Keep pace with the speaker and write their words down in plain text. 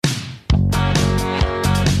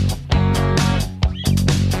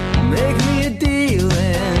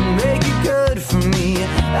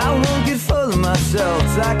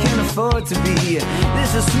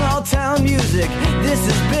small town music. This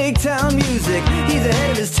is big town music. He's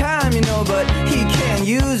ahead of his time, you know, but he can't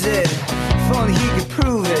use it. If only he could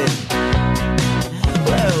prove it.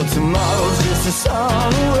 Well, tomorrow's just a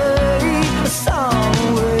song away, a song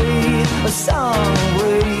away, a song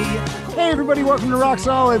away. Hey everybody, welcome to Rock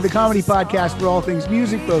Solid, the comedy podcast for all things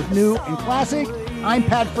music, both new and classic. I'm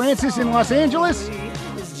Pat Francis in Los Angeles.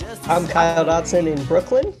 I'm Kyle Dotson in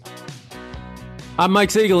Brooklyn. I'm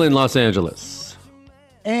Mike Siegel in Los Angeles.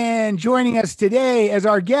 And joining us today as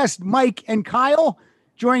our guest, Mike and Kyle,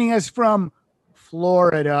 joining us from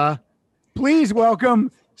Florida. Please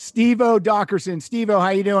welcome Steve-O Dockerson. Steve-O, how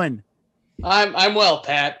you doing? I'm well,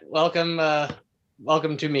 Pat. Welcome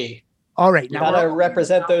to me. All right. Now gotta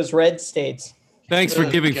represent those red states. Thanks for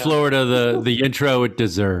giving Florida the intro it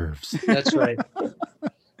deserves. That's right.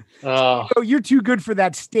 Oh, you're too good for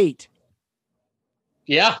that state.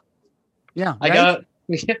 Yeah. Yeah. Right?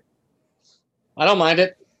 I don't mind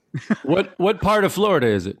it. What part of Florida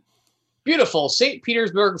is it? Beautiful. St.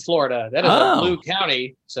 Petersburg, Florida. That is a blue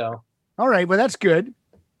county. So. All right. Well, that's good.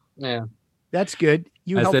 Yeah. That's good.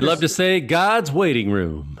 As they love to say, God's waiting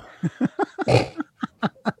room.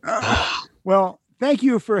 Well, thank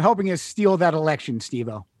you for helping us steal that election,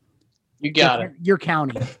 Steve-O. You got it. Your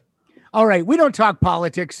county. All right. We don't talk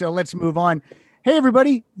politics, so let's move on. Hey,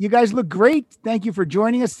 everybody. You guys look great. Thank you for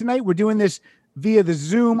joining us tonight. We're doing this via the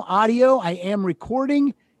Zoom audio. I am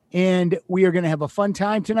recording, and we are going to have a fun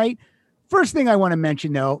time tonight. First thing I want to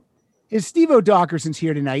mention, though, is Steve-O Dockerson's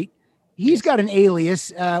here tonight. He's got an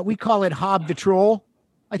alias. We call it Hob the Troll.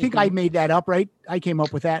 I think I made that up, right? I came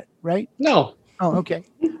up with that, right? No. Oh, okay.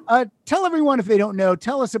 Tell everyone, if they don't know,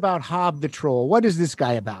 tell us about Hob the Troll. What is this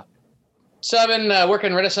guy about? So I've been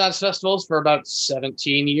working Renaissance festivals for about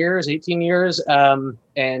 18 years.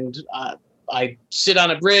 And I sit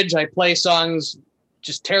on a bridge. I play songs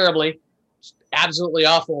just terribly, just absolutely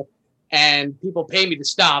awful. And people pay me to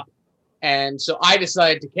stop. And so I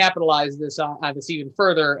decided to capitalize this on this even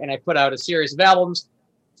further. And I put out a series of albums.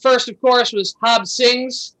 First, of course, was Hob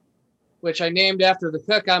Sings, which I named after the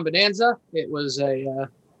cook on Bonanza. It was a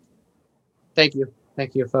thank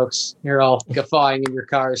you, folks. You're all guffawing in your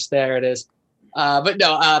cars. There it is. But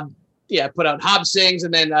no, I put out Hob Sings,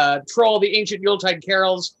 and then Troll, the Ancient Yuletide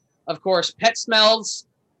Carols, of course, Pet Smells,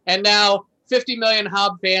 and now 50 million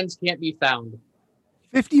Hob fans can't be found.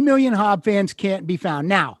 50 million Hob fans can't be found.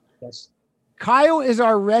 Now, yes. Kyle is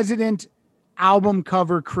our resident album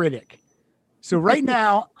cover critic. So right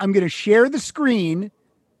now, I'm going to share the screen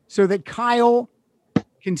so that Kyle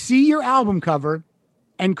can see your album cover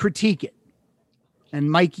and critique it.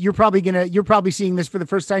 And Mike, you're probably seeing this for the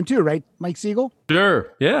first time too, right? Mike Siegel?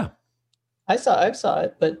 Sure. Yeah. I saw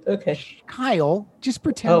it, but okay. Kyle, just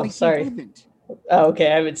pretend like sorry. you didn't. Oh,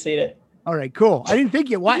 okay. I haven't seen it. All right, cool. I didn't think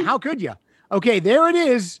you. Why? How could you? Okay, there it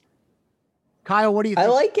is. Kyle, what do you think?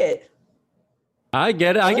 I like it. I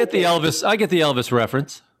get it. I get the Elvis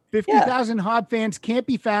reference. 50,000 Hob fans can't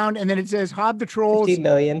be found, and then it says Hob the Trolls. 50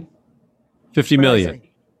 million. 50 million.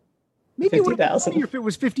 Maybe it would be 50,000. funnier if it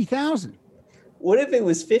was 50,000. What if it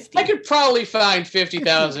was 50? I could probably find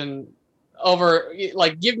 50,000 over,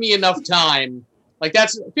 like, give me enough time. Like,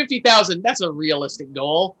 that's 50,000. That's a realistic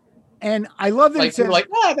goal. And I love that it says,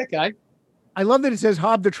 that guy. I love that it says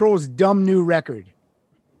Hob the Troll's dumb new record.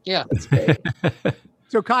 Yeah. That's great.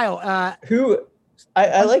 So Kyle,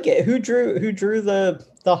 I like it. Who drew the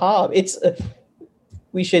Hob? It's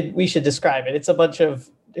we should describe it.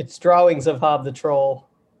 It's drawings of Hob the Troll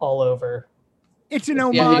all over. It's an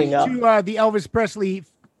homage to the Elvis Presley.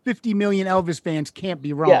 50 million Elvis fans can't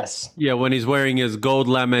be wrong. Yes. Yeah, when he's wearing his gold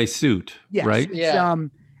lame suit, yes. right? Yeah.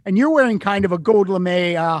 And you're wearing kind of a gold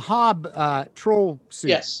lame Hob troll suit.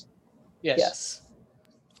 Yes.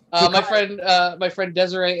 My friend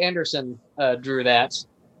Desiree Anderson drew that,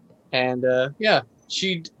 and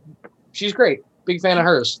she's great. Big fan of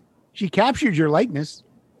hers. She captured your likeness.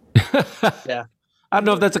 Yeah. I don't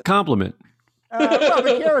know if that's a compliment. Well,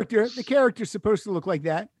 the character's supposed to look like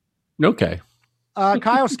that. Okay.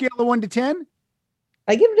 Kyle, scale of 1 to 10.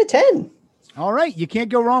 I give it a 10. All right, you can't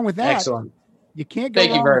go wrong with that. Excellent. You can't go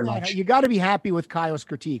Thank wrong you very with much. that. You got to be happy with Kyle's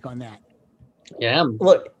critique on that. Yeah.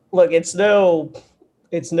 Look, it's no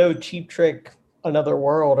Cheap Trick, Another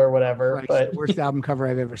World or whatever. Right, but it's the worst album cover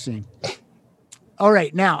I've ever seen. All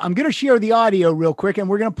right, now I'm going to share the audio real quick, and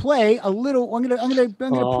we're going to play a little. I'm going to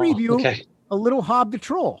preview a little Hob the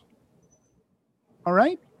Troll. All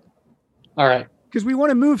right. Because we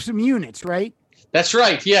want to move some units, right? That's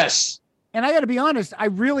right. Yes. And I got to be honest, I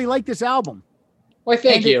really like this album. Why,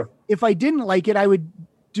 thank you. If I didn't like it, I would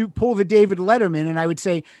pull the David Letterman, and I would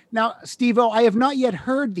say, now, Steve-O, I have not yet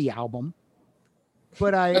heard the album,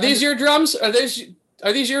 but Are these your drums?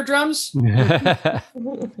 Are these your drums?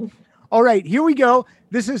 All right, here we go.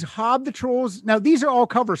 This is Hob the Trolls. Now, these are all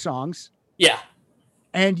cover songs. Yeah.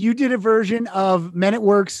 And you did a version of Men at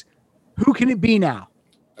Work's Who Can It Be Now?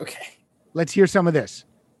 Okay. Let's hear some of this.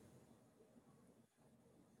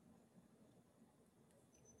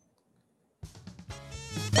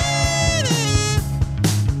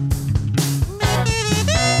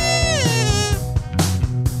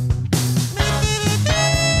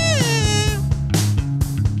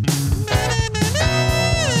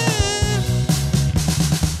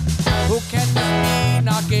 Who can be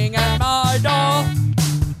knocking at my door?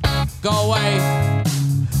 Go away,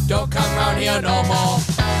 don't come round here no more.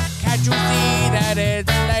 Can't you see that it's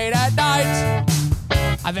late at night?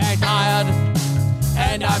 I'm very tired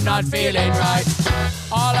and I'm not feeling right.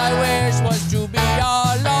 All I wish was to be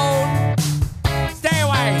alone. Stay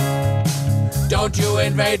away, don't you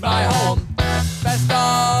invade my home. Best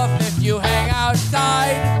off if you hang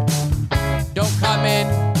outside. Don't come in,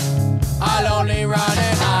 I'll only run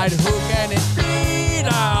and hide. Who can it be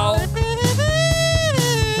now? Who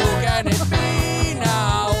can it be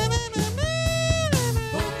now?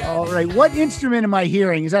 All right, what instrument am I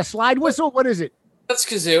hearing? Is that slide whistle? What is it? That's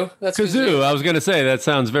kazoo. That's Kazoo. I was going to say that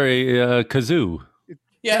sounds very kazoo.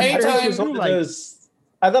 Yeah, I thought it anytime. was one of those-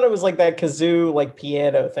 I thought it was like that kazoo, like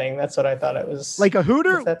piano thing. That's what I thought it was. Like a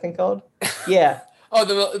hooter? What's that thing called? Yeah. Oh,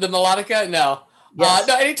 the melodica? No. Yes.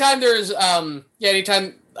 No, anytime there's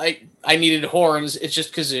anytime I needed horns, it's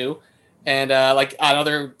just kazoo. And like on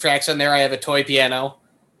other tracks on there I have a toy piano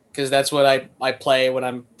because that's what I play when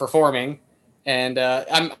I'm performing. And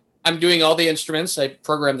I'm doing all the instruments. I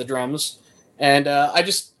program the drums. And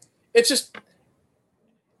it's just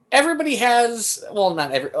everybody has, well,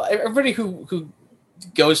 not everybody who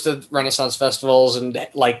goes to Renaissance festivals and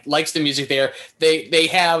likes the music there. They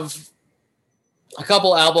have a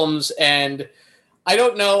couple albums, and I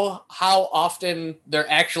don't know how often they're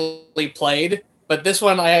actually played, but this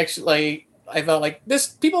one I thought like this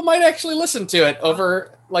people might actually listen to it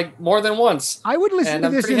over like more than once. I would listen And to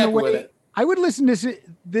I'm this pretty in the happy with way it. I would listen to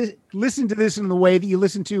this in the way that you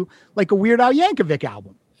listen to like a Weird Al Yankovic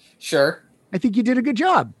album. Sure. I think you did a good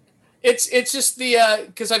job. It's just the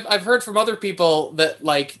because I've heard from other people that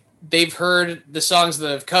like they've heard the songs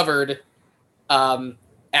that I've covered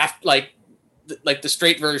after like the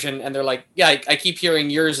straight version, and they're like, yeah, I keep hearing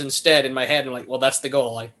yours instead in my head. And I'm like, well, that's the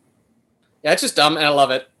goal. Yeah, it's just dumb, and I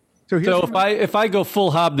love it. So if I go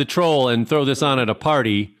full Hob the Troll and throw this on at a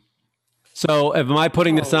party, so am I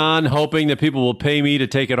putting this on hoping that people will pay me to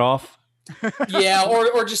take it off? Yeah,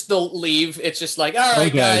 or just they'll leave. It's just like, all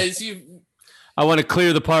right, guys, I want to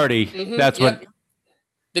clear the party. That's what.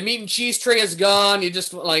 The meat and cheese tray is gone. You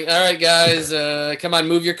just like, all right, guys, come on,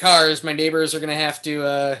 move your cars. My neighbors are gonna have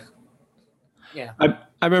to. Yeah. I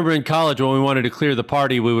remember in college when we wanted to clear the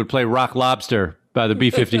party, we would play Rock Lobster by the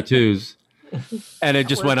B-52s. And it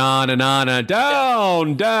just went on and on and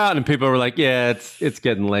down, and people were like, "Yeah, it's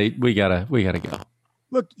getting late. We gotta go."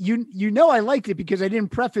 Look, you know I liked it because I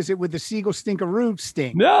didn't preface it with the Seagull Stinkaroo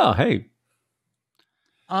sting. No, hey.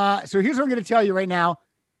 So here's what I'm going to tell you right now.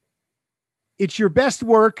 It's your best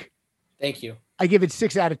work. Thank you. I give it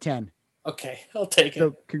 6 out of 10. Okay, I'll take it.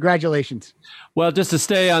 So congratulations. Well, just to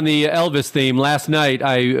stay on the Elvis theme, last night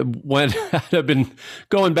I've been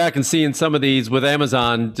going back and seeing some of these with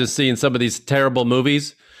Amazon, just seeing some of these terrible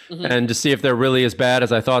movies and to see if they're really as bad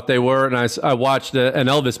as I thought they were. And I watched an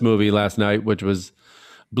Elvis movie last night, which was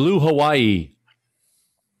Blue Hawaii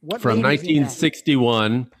from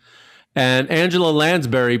 1961. And Angela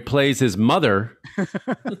Lansbury plays his mother,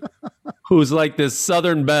 who's like this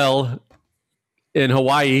Southern belle in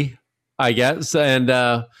Hawaii, I guess. And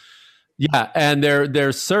and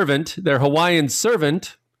their servant, their Hawaiian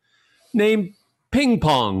servant named Ping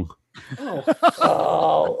Pong.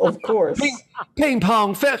 Oh, of course. Ping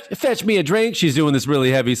Pong, fetch me a drink. She's doing this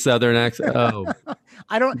really heavy Southern accent. Oh,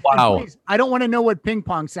 I don't want to know what ping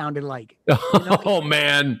pong sounded like. Oh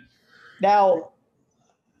man. Now,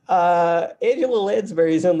 Angela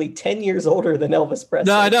Lansbury is only 10 years older than Elvis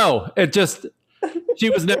Presley. No, I know. She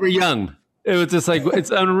was never young. It was just like, it's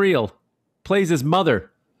unreal. Plays his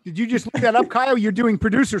mother. Did you just look that up, Kyle? You're doing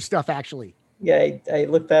producer stuff, actually. Yeah, I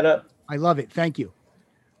looked that up. I love it. Thank you.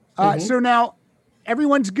 So now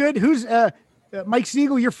everyone's good. Who's Mike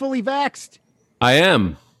Siegel? You're fully vaxxed. I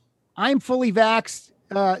am. I'm fully vaxxed.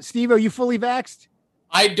 Steve, are you fully vaxxed?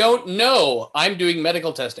 I don't know. I'm doing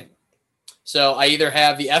medical testing. So I either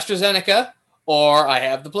have the AstraZeneca or I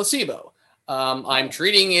have the placebo. I'm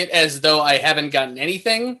treating it as though I haven't gotten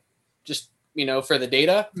anything, just, for the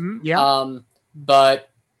data. Yeah. But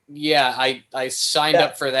yeah, I signed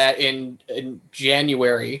up for that in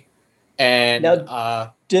January, And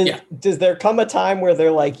Now, yeah. does there come a time where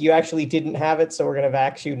they're like, you actually didn't have it, so we're going to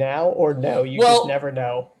vax you now? Or no, you just never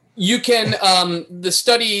know? You can, the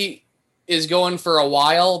study is going for a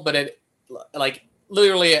while, but it, like,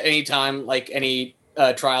 literally at any time, like any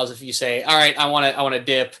trials, if you say, all right, I want to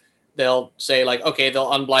dip, they'll say, like, okay,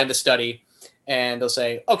 they'll unblind the study, and they'll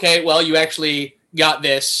say, okay, well, you actually got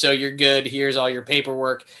this, so you're good. Here's all your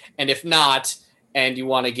paperwork. And if not, and you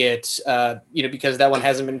want to get, because that one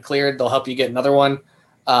hasn't been cleared, they'll help you get another one.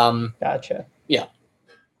 Gotcha. Yeah.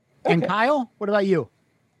 And Kyle, what about you?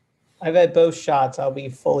 I've had both shots. I'll be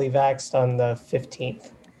fully vaxxed on the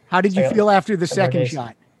 15th. How did you feel after the second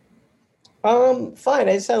shot? Fine.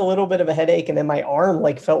 I just had a little bit of a headache, and then my arm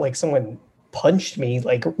felt like someone punched me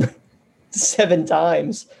 7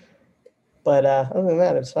 times. But other than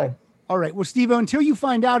that, it's fine. All right. Well, Steve, until you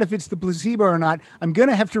find out if it's the placebo or not, I'm going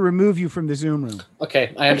to have to remove you from the Zoom room.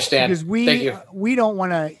 Okay, I understand. Because we don't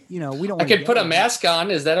want to, we don't. I could put a mask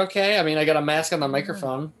on. Is that okay? I mean, I got a mask on the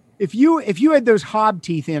microphone. If you had those hob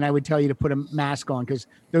teeth in, I would tell you to put a mask on because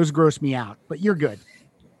those gross me out. But you're good.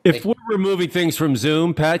 If we're removing things from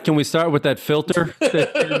Zoom, Pat, can we start with that filter?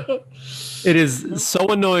 It is so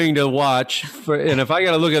annoying to watch, and if I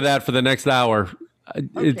got to look at that for the next hour,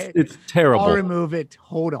 it's terrible. I'll remove it.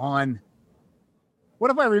 Hold on. What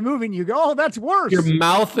if I remove it and you go, oh, that's worse? Your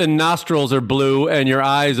mouth and nostrils are blue, and your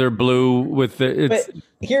eyes are blue with the. But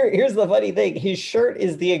here's the funny thing: his shirt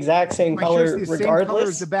is the exact same color, regardless. Same color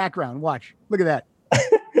as the background. Watch. Look at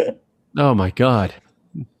that. Oh my God.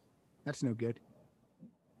 That's no good.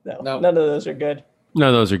 No, none of those are good. None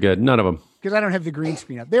of those are good. None of them. Because I don't have the green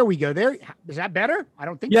screen up. There we go. There. Is that better? I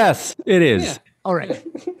don't think Yes, so. it is. Yeah. All right.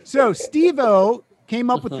 So Steve-O came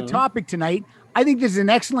up with the topic tonight. I think this is an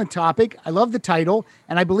excellent topic. I love the title,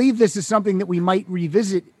 and I believe this is something that we might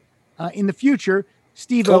revisit in the future.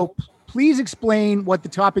 Steve-O, please explain what the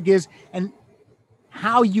topic is and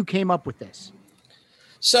how you came up with this.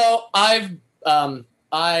 So I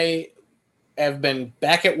have been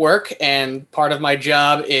back at work, and part of my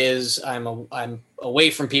job is I'm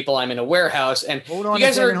away from people. I'm in a warehouse, and hold on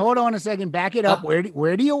a second. Back it up.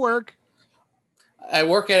 Where do you work? I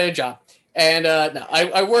work at a job. And no,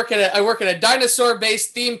 I work at a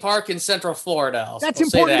dinosaur-based theme park in Central Florida. That's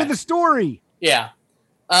important to the story. Yeah,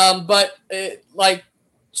 but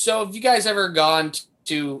so have you guys ever gone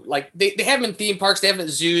to they have them in theme parks? They have them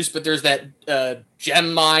at zoos, but there's that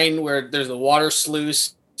gem mine where there's the water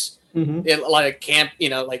sluice. Mm-hmm. A lot of camp,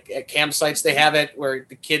 at campsites they have it where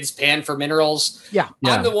the kids pan for minerals. Yeah.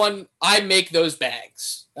 I'm the one. I make those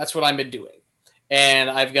bags. That's what I've been doing, and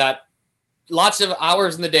I've got lots of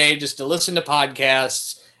hours in the day just to listen to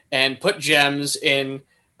podcasts and put gems in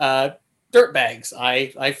dirt bags.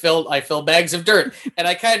 I fill bags of dirt, and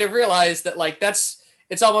I kind of realized that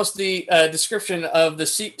it's almost the description of the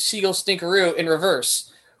seagull stinkeroo in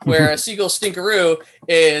reverse, where a seagull stinkeroo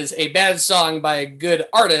is a bad song by a good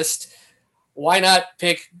artist. Why not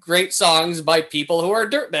pick great songs by people who are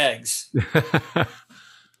dirt bags?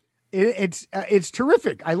 It's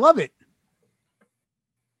terrific. I love it.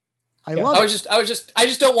 I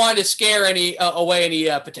just don't want to scare away any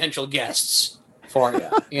potential guests for you.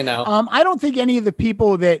 I don't think any of the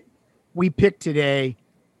people that we picked today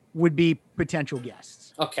would be potential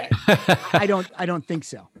guests. Okay. I don't think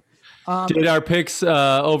so. Did our picks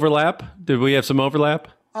overlap? Did we have some overlap?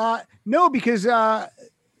 No, because I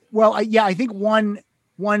think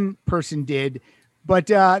one person did, but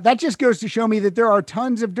that just goes to show me that there are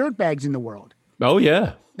tons of dirtbags in the world. Oh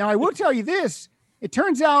yeah. Now I will tell you this: it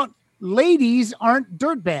turns out ladies aren't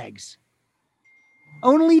dirtbags.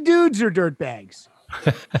 Only dudes are dirtbags.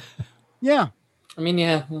 Yeah. I mean,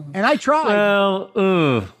 yeah. And I tried. Well,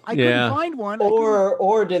 I couldn't find one.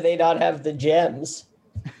 Or do they not have the gems?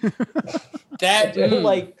 That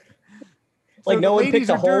so no one picked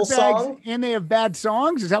a whole song, and they have bad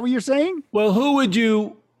songs. Is that what you're saying? Well, who would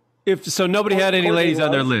you? Nobody had any ladies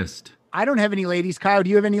on their list. I don't have any ladies. Kyle, do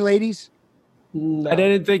you have any ladies? No. I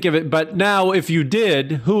didn't think of it, but now if you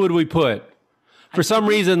did, who would we put? For some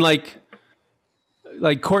reason, like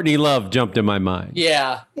Courtney Love jumped in my mind.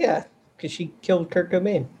 Yeah. Yeah, because she killed Kurt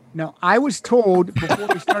Cobain. No, I was told before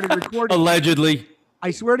we started recording. Allegedly.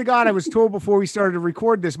 I swear to God, I was told before we started to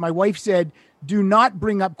record this. My wife said, "Do not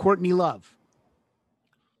bring up Courtney Love."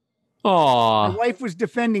 Aw. My wife was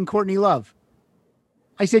defending Courtney Love.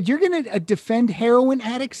 I said, "You're going to defend heroin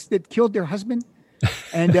addicts that killed their husband?"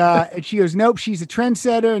 And she goes, "Nope, she's a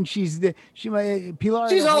trendsetter, and she's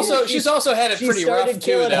also had it pretty rough too. She started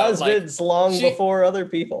killing husbands long before other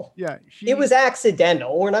people. Yeah, it was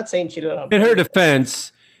accidental. We're not saying she did it. In her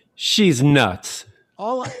defense, she's nuts.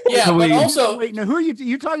 But also wait. Now, who are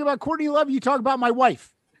you talking about? Courtney Love? You talk about my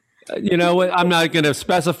wife? You know what? I'm not going to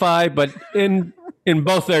specify, but in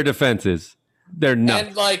both their defenses, they're nuts.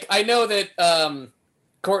 And like I know that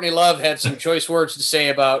Courtney Love had some choice words to say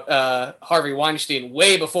about Harvey Weinstein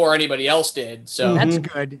way before anybody else did. So That's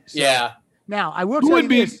good. So, yeah. Now I will Who tell would you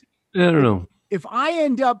be? this: I don't know. if I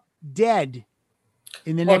end up dead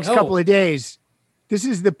in the Oh, next no. couple of days, this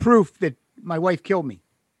is the proof that my wife killed me.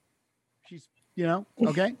 She's,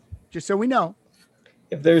 okay, just so we know.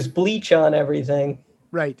 If there's bleach on everything.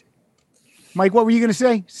 Right. Mike, what were you going to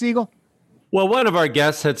say, Siegel? Well, one of our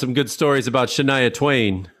guests had some good stories about Shania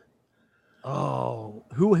Twain. Oh,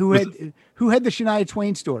 who had the Shania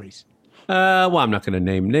Twain stories? Well, I'm not going to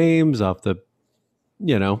name names off the,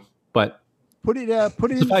 but Put it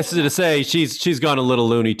in. suffice it to say, she's gone a little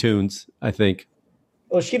Looney Tunes, I think.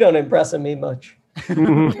 Well, she don't impress me much.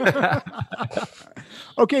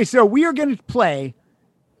 Okay, so we are going to play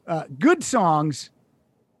good songs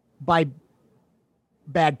by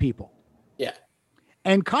bad people. Yeah.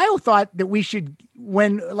 And Kyle thought that we should,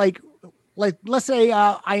 when let's say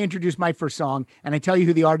I introduce my first song and I tell you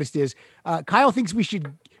who the artist is. Kyle thinks we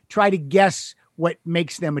should try to guess what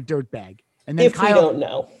makes them a dirtbag. And then If we don't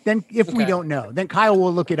know. Then if we Okay. don't know, then Kyle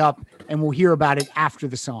will look it up and we'll hear about it after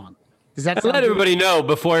the song. Does that And sound let good? everybody know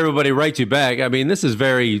before everybody writes you back. I mean, this is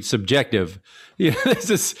very subjective. Yeah, this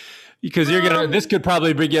is because this could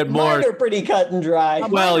probably get more. Mine are pretty cut and dry.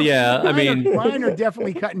 Well, yeah, I mean, mine are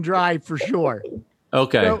definitely cut and dry for sure.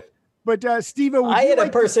 okay. So, but Steve-O, would I you had a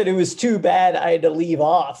like person who was too bad I had to leave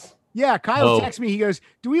off. Yeah, Kyle Oh. texted me. He goes,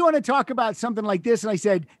 "Do we want to talk about something like this?" And I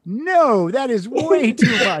said, "No, that is way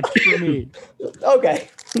too much for me." Okay.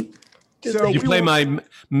 So Did you we play will-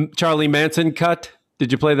 my Charlie Manson cut?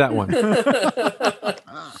 Did you play that one?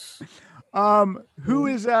 Who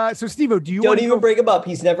is so Steve-O, do you Don't want to even go? bring him up.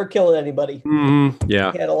 He's never killed anybody.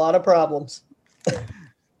 Yeah. He had a lot of problems.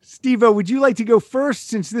 Steve-O, would you like to go first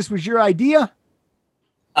since this was your idea?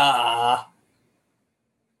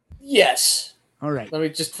 Yes. All right. Let me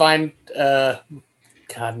just find.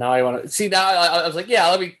 God, now I want to see. Now I was like, yeah,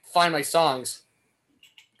 let me find my songs.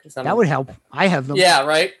 That would help. I have them. Yeah.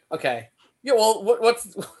 Right. Okay. Yeah. Well,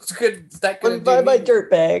 what's good? Is that going to By do? my me? dirt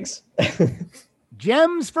bags.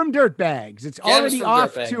 Gems from Dirtbags. It's already from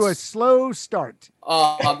off Dirtbags. to a slow start.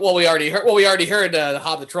 Well, we already heard the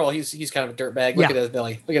Hob the Troll. He's kind of a dirtbag. Look Yeah. at his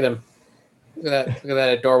belly. Look at him. Look at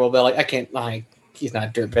that adorable belly. I can't lie. He's not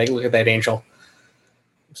a dirtbag. Look at that angel.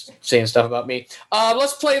 Saying stuff about me.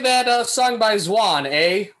 Let's play that song by Zwan,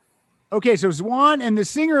 eh? Okay, so Zwan, and the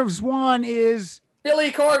singer of Zwan is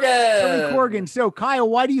Billy Corgan. Billy Corgan. So Kyle,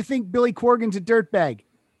 why do you think Billy Corgan's a dirtbag?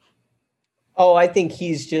 Oh, I think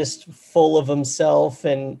he's just full of himself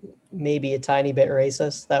and maybe a tiny bit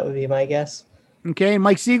racist. That would be my guess. Okay, and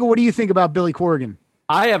Mike Siegel, what do you think about Billy Corgan?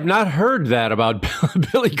 I have not heard that about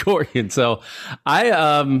Billy Corgan. So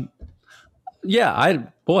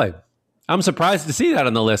I'm surprised to see that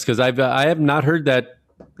on the list because I have not heard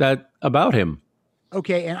that about him.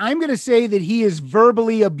 Okay, and I'm going to say that he is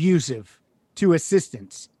verbally abusive to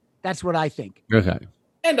assistants. That's what I think. Okay.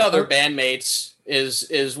 And other bandmates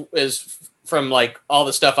is from like all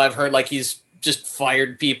the stuff I've heard. Like he's just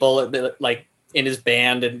fired people like in his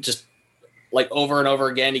band and just like over and over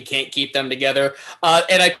again. He can't keep them together.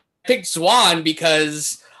 And I picked Zwan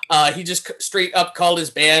because he just straight up called his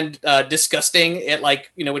band disgusting at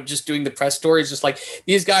with just doing the press stories. Just like,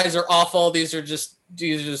 these guys are awful. These are just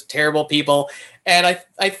terrible people. And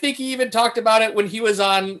I think he even talked about it when he was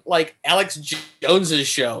on like Alex Jones's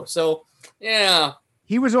show. So yeah.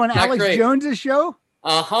 He was on Alex great. Jones's show?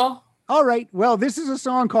 Uh-huh. All right. Well, this is a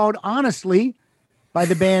song called Honestly by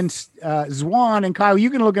the band Zwan. And Kyle, you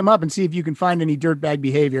can look him up and see if you can find any dirtbag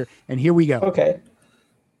behavior. And here we go. Okay.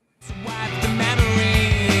 Wipe the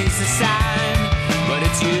memories aside, but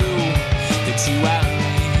it's you that you erase.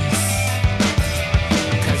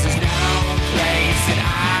 'Cause there's no place that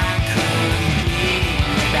I could be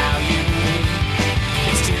without you.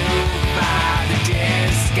 It's too far to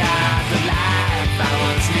discard the life I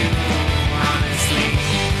once knew. Honestly,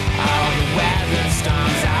 all the weather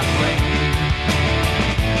storms I bring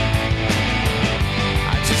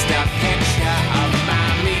are just a picture of my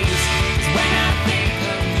muse. 'Cause when I think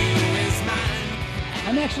of you as mine.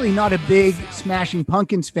 I'm actually not a big Smashing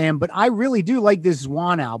Pumpkins fan, but I really do like this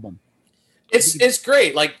Zwan album. It's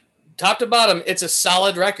great. Like top to bottom, it's a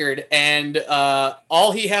solid record. And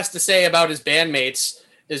all he has to say about his bandmates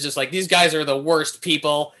is just like, these guys are the worst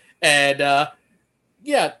people. And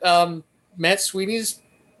Matt Sweeney's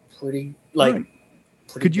pretty like. Right.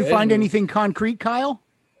 Pretty Could you good. find anything concrete, Kyle?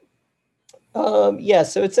 Yeah,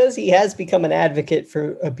 so it says he has become an advocate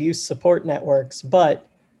for abuse support networks, but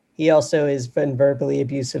he also has been verbally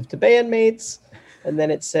abusive to bandmates. And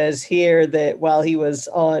then it says here that while he was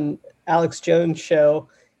on Alex Jones' show,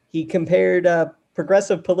 he compared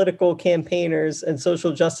progressive political campaigners and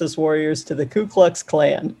social justice warriors to the Ku Klux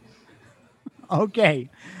Klan. Okay.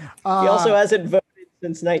 He also hasn't voted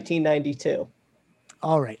since 1992.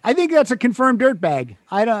 All right. I think that's a confirmed dirtbag.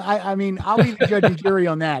 I mean, I'll be the judge and jury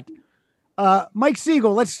on that. Mike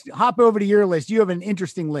Siegel, let's hop over to your list. You have an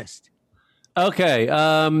interesting list. Okay.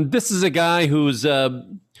 This is a guy who's, I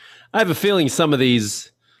have a feeling some of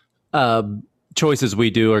these choices we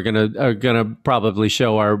do are gonna probably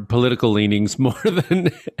show our political leanings more than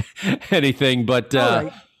anything. But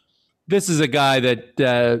Right. This is a guy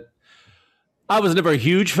that I was never a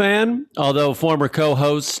huge fan, although former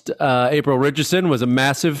co-host April Richardson was a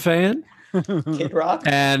massive fan. Kid Rock.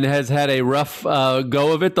 And has had a rough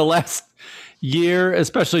go of it the last year,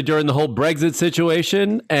 especially during the whole Brexit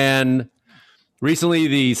situation. And recently,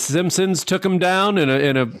 The Simpsons took him down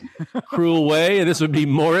in a cruel way. And this would be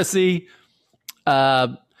Morrissey.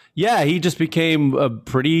 He just became a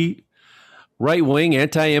pretty right-wing,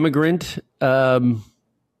 anti-immigrant, bitter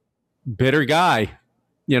guy.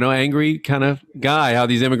 Angry kind of guy. How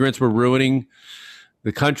these immigrants were ruining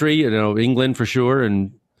the country. England for sure.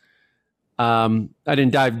 And I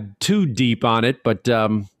didn't dive too deep on it, but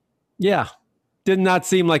did not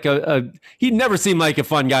seem like he never seemed like a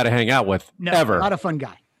fun guy to hang out with, No, ever. not a fun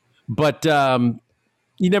guy. But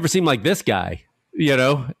he never seemed like this guy,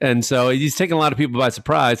 and so he's taken a lot of people by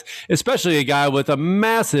surprise, especially a guy with a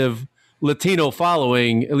massive Latino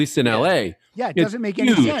following, at least in LA. Yeah, it It's doesn't make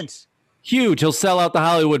any huge. sense. Huge. He'll sell out the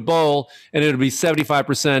Hollywood Bowl and it'll be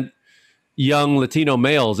 75% young Latino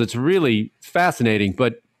males. It's really fascinating,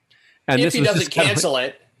 and If this he was doesn't just kind of- cancel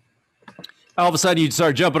it. all of a sudden you'd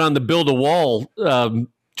start jumping on the build a wall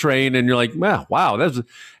train and you're like, wow,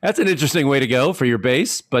 that's an interesting way to go for your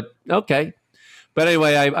base, but okay. But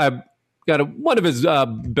anyway, I got one of his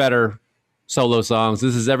better solo songs.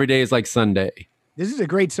 This is Every Day is Like Sunday. This is a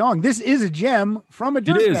great song. This is a gem from a It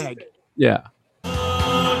is. dirtbag. Yeah.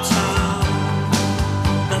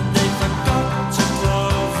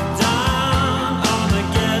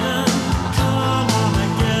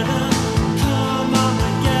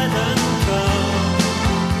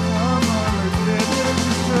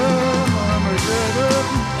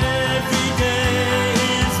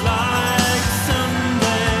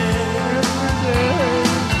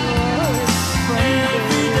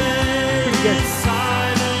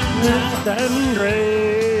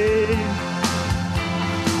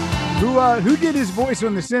 Who did his voice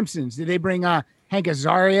on The Simpsons? Did they bring Hank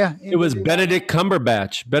Azaria? It was Benedict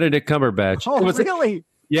Cumberbatch. Oh, It was, really?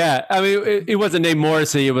 yeah. I mean, it wasn't named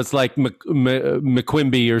Morrissey. It was like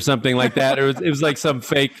McQuimby or something like that. It was like some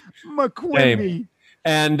fake McQuimby. name.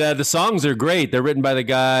 And the songs are great. They're written by the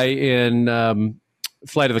guy in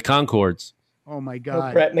Flight of the Conchords. Oh, my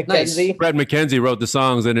God. Brett McKenzie. Brett McKenzie wrote the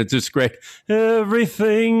songs, and it's just great.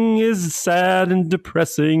 Everything is sad and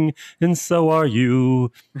depressing, and so are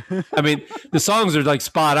you. I mean, the songs are like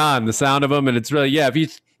spot on, the sound of them, and it's really, if you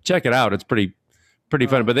check it out, it's pretty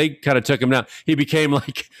fun. But they kind of took him down. He became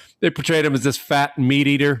like, they portrayed him as this fat meat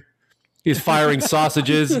eater. He's firing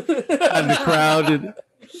sausages at the crowd. And,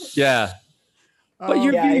 yeah. But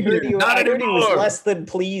you're Yeah, I heard he not was anymore. less than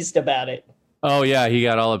pleased about it. Oh, yeah, he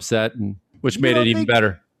got all upset, which You made don't it even think-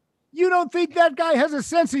 better. You don't think that guy has a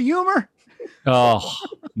sense of humor? Oh,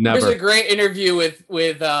 There's a never. great interview with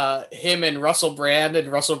him and Russell Brand,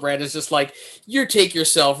 and Russell Brand is just like, "You take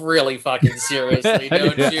yourself really fucking seriously,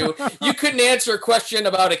 don't you? You couldn't answer a question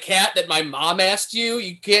about a cat that my mom asked you.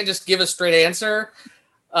 You can't just give a straight answer."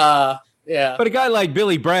 Yeah. But a guy like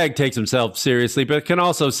Billy Bragg takes himself seriously, but can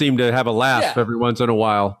also seem to have a laugh Yeah. every once in a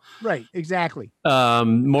while. Right, exactly.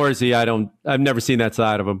 Morrissey, I've never seen that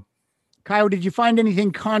side of him. Kyle, did you find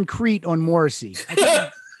anything concrete on Morrissey?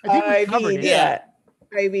 I think we covered it. yeah.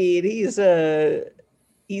 I mean, he said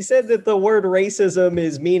that the word racism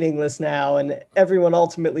is meaningless now, and everyone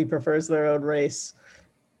ultimately prefers their own race.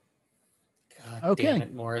 God Okay. damn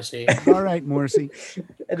it, Morrissey. All right, Morrissey.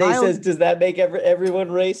 And they Kyle- says, does that make everyone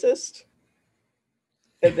racist?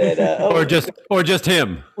 And then, Or just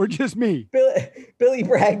him. Or just me. Billy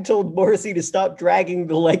Bragg told Morrissey to stop dragging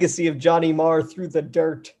the legacy of Johnny Marr through the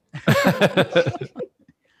dirt.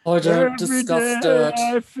 Oh, don't Every discuss day it.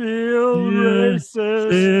 I feel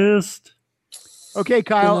racist. Okay,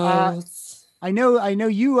 Kyle. I know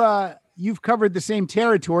you've covered the same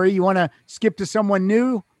territory. You want to skip to someone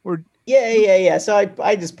new, or Yeah. So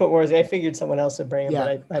I just put Morrissey. I figured someone else would bring him.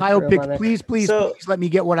 yeah? But I Kyle threw him picked. on there. Please So- let me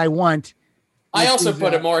get what I want. I also Is,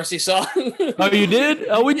 put a Morrissey song. Oh, you did?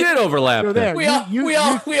 Oh, we did overlap. So there. we all.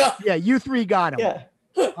 Yeah, you three got him. Yeah.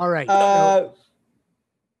 All right. Uh,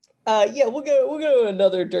 Yeah, we'll go to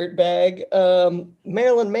another dirtbag.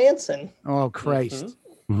 Marilyn Manson. Oh Christ,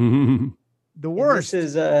 Oh. the worst.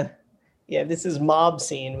 This is Mob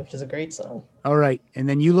Scene, which is a great song. All right, and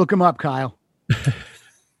then you look him up, Kyle.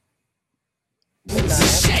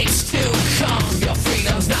 Shapes to come, your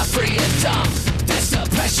freedom's not freedom. This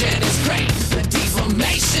oppression is great, the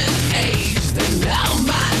deformation age. The now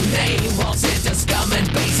my name walks into scum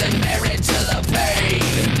and base and married to the pain.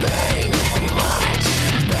 Bang, we want it.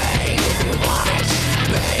 Bang, we want it.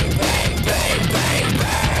 Bang, bang, bang, bang,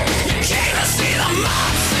 bang. You came to see the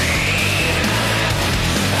mob scene.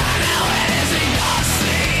 I know it isn't your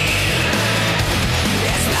scene.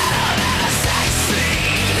 It's better than a sex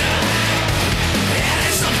scene. It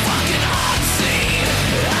is a fucking obscene,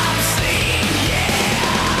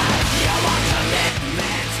 yeah. You want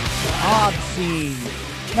commitment. Obscene.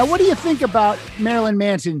 Now, what do you think about Marilyn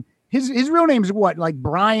Manson? His real name's what? Like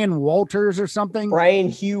Brian Walters or something? Brian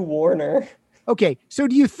Hugh Warner. Okay, so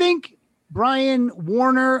do you think Brian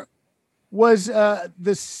Warner was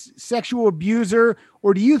the sexual abuser,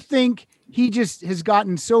 or do you think he just has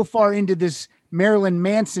gotten so far into this Marilyn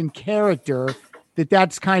Manson character that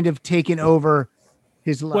that's kind of taken over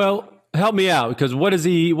his life? Well, help me out, because what has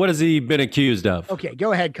he been accused of? Okay,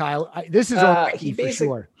 go ahead, Kyle. This is on he for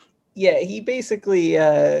sure. Yeah, he basically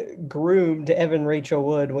groomed Evan Rachel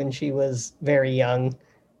Wood when she was very young.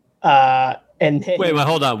 And then Wait,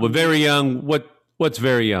 hold on. We're very young. What's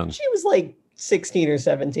very young? she was like 16 or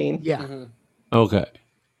 17. Yeah. Okay.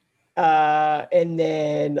 And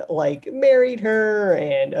then like married her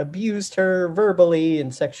and abused her verbally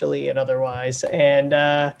and sexually and otherwise, and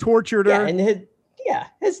Tortured her. and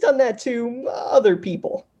has done that to other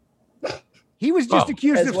people. He was just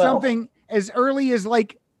accused as of well. something as early as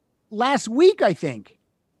like last week, I think.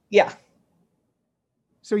 Yeah.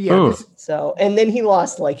 So yeah, Oh. So and then he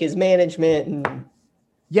lost like his management and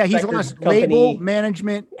he's record lost company. label,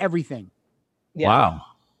 management, everything. yeah. Wow.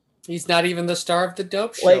 He's not even the star of the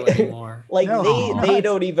dope show Like- anymore. Like No. they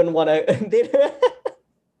don't even want to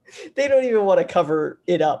they don't even want to cover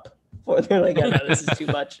it up. They're like, oh, no, this is too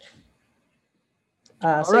much.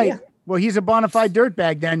 All So, right. yeah. Well, he's a bona fide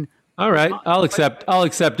dirtbag then. All right. I'll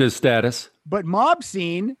accept his status. But Mob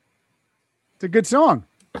Scene, it's a good song.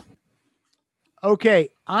 Okay,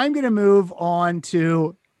 I'm going to move on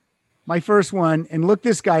to my first one and look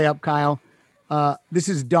this guy up, Kyle. This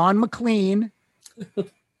is Don McLean,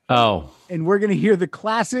 Oh. and we're going to hear the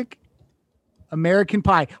classic American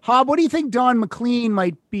Pie. Hob, what do you think Don McLean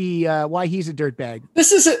might be, why he's a dirtbag?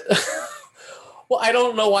 This isn't. Well, I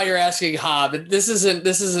don't know why you're asking Hob. This isn't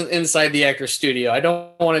inside the actor studio. I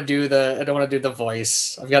don't want to do the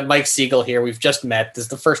voice. I've got Mike Siegel here. We've just met. This is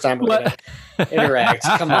the first time we're going to interact.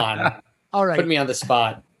 Come on, All right. put me on the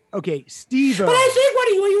spot. Okay, Steve. But I think what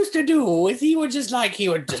he used to do is he would just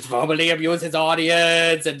verbally abuse his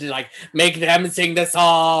audience and like make them sing the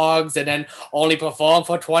songs and then only perform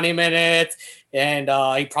for 20 minutes. And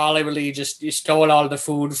he probably really just stole all the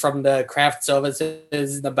food from the craft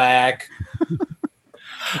services in the back.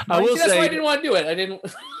 I will That's why I say didn't want to do it. I didn't.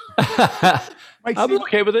 Mike I'm Siegel.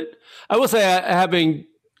 okay with it. I will say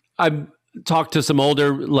I've talked to some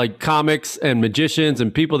older like comics and magicians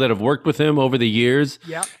and people that have worked with him over the years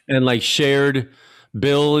Yeah. and like shared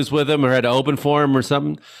bills with him or had to open for him or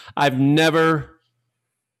something. I've never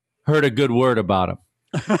heard a good word about him.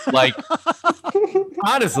 Like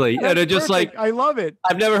honestly, and it just Perfect. like I love it.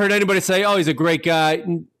 I've never heard anybody say, "Oh, he's a great guy."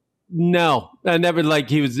 No, I never like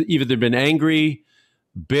he was either been angry,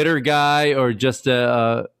 bitter guy, or just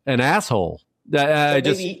an asshole.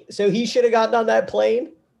 So he should have gotten on that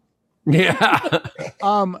plane. Yeah.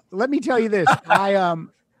 Let me tell you this.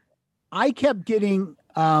 I kept getting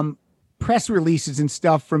press releases and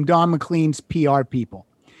stuff from Don McLean's PR people.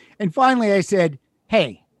 And finally I said,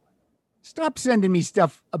 hey, stop sending me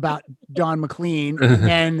stuff about Don McLean.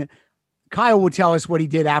 And Kyle will tell us what he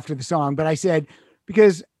did after the song. But I said,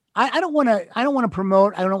 because I don't want to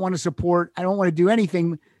promote, I don't want to support, I don't want to do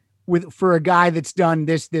anything for a guy that's done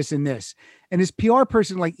this, this, and this. And his PR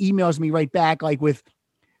person like emails me right back, like with,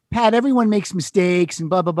 Pat, everyone makes mistakes and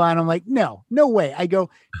blah, blah, blah. And I'm like, no way. I go,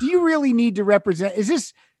 do you really need to represent?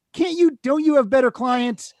 Don't you have better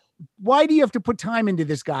clients? Why do you have to put time into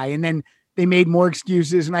this guy? And then they made more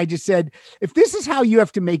excuses. And I just said, if this is how you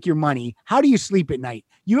have to make your money, how do you sleep at night?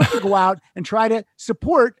 You have to go out and try to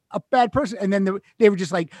support a bad person. And then they were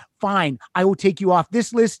just like, fine, I will take you off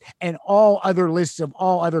this list and all other lists of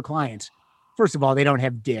all other clients. First of all, they don't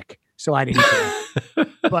have dick. So I didn't care.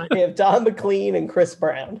 But They have Don McLean and Chris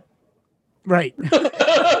Brown. right.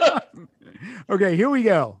 Okay, here we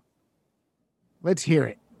go. Let's hear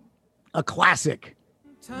it. A classic.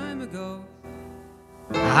 Time ago,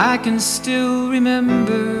 I can still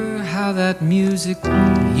remember how that music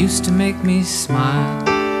used to make me smile.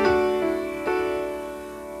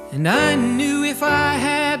 And I knew if I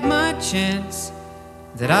had my chance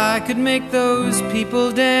that I could make those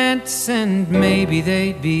people dance, and maybe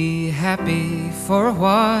they'd be happy for a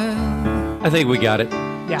while. I think we got it.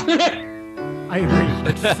 Yeah, I agree.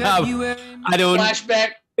 I don't.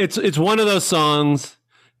 Flashback. It's one of those songs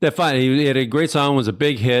that fine. He had a great song, was a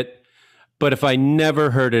big hit, but if I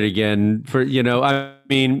never heard it again, I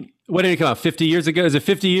mean, what did it come out? 50 years ago? Is it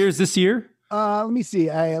 50 years this year? Let me see.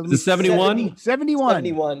 Is it 71? 71.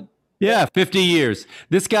 71. Yeah, 50 years.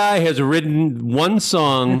 This guy has written one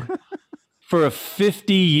song for a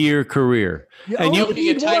 50-year career. Yeah, And Be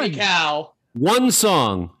a tiny cow. one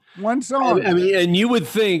song. One song. I mean, and you would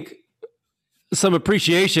think some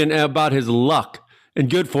appreciation about his luck and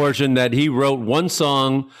good fortune that he wrote one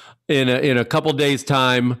song in a couple days'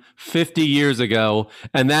 time 50 years ago,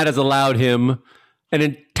 and that has allowed him an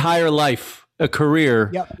entire life, a career,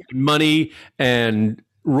 Yep. money, and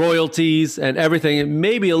royalties and everything, and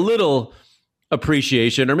maybe a little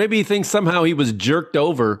appreciation, or maybe he thinks somehow he was jerked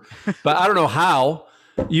over, but I don't know how.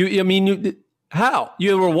 How?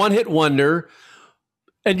 You were a one-hit wonder,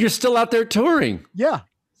 and you're still out there touring. Yeah.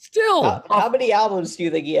 Still. How many albums do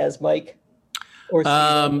you think he has, Mike? Or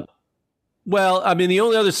Well, I mean, the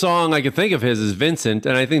only other song I could think of his is Vincent,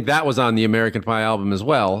 and I think that was on the American Pie album as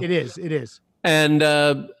well. It is. And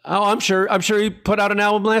I'm sure he put out an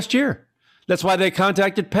album last year. That's why they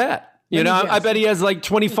contacted Pat. I bet he has like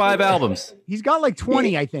 25 albums. He's got like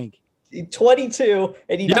 20, I think. 22,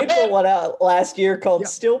 and he did put one out last year called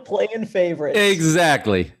 "Still Playing Favorites."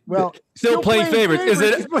 Exactly. Well, still playing favorites. Is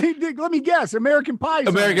it? Let me guess. American Pie.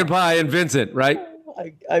 American Pie and Vincent, right?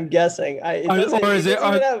 I'm guessing. It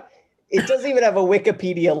doesn't even have a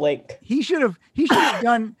Wikipedia link. He should have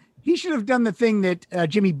done the thing that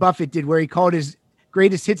Jimmy Buffett did, where he called his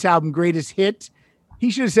greatest hits album "Greatest Hit."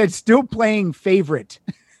 He should have said "Still Playing Favorite."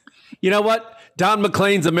 You know what? Don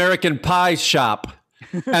McLean's American Pie Shop.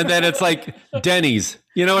 And then it's like Denny's.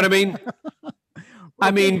 You know what I mean?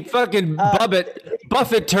 I mean, fucking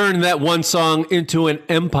Buffett turned that one song into an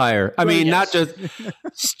empire. I mean, not just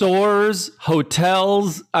stores,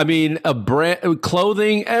 hotels. I mean, a brand,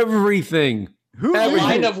 clothing, everything.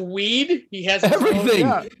 Line of weed. He has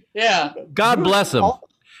everything. Yeah. God bless him.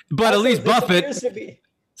 But at least Buffett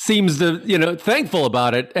seems to, thankful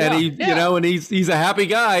about it, and and he's a happy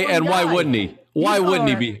guy. And why wouldn't he? Why wouldn't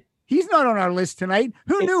he be? He's not on our list tonight.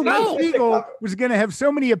 Who knew Mike Siegel was going to have so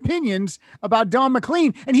many opinions about Don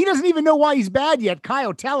McLean, and he doesn't even know why he's bad yet?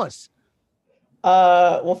 Kyle, tell us.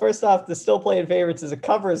 Well, first off, the Still Playing Favorites is a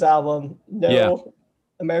covers album. No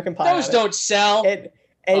American Pie. Those don't sell.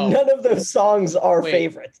 And none of those songs are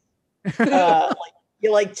favorites. You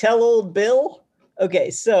like Tell Old Bill? Okay,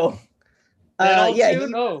 so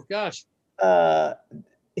oh gosh.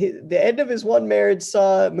 The end of his one marriage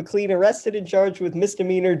saw McLean arrested and charged with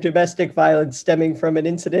misdemeanor domestic violence stemming from an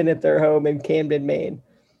incident at their home in Camden, Maine.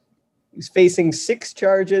 He's facing 6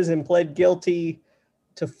 charges and pled guilty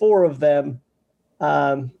to 4 of them,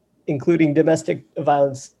 including domestic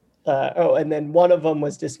violence. And then one of them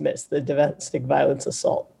was dismissed, the domestic violence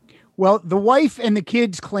assault. Well, the wife and the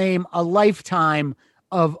kids claim a lifetime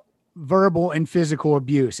of verbal and physical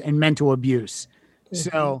abuse and mental abuse.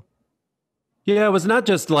 So... Yeah, it was not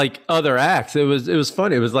just like other acts. It was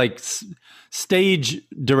funny. It was like stage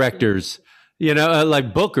directors,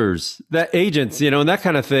 like bookers, that agents, and that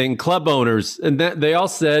kind of thing, club owners, and that they all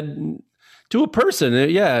said to a person,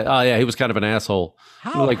 he was kind of an asshole.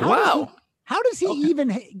 Wow. How does he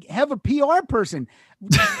even have a PR person?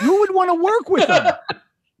 Who would want to work with him?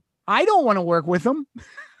 I don't want to work with him.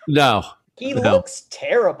 No. He looks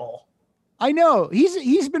terrible. I know.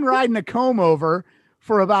 He's been riding a comb over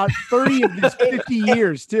for about 30 of these 50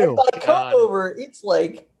 years too. By comb over, it's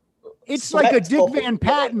like a Dick Van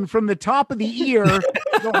Patten from the top of the ear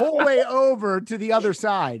the whole way over to the other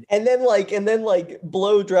side. And then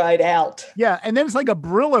blow dried out. Yeah, and then it's like a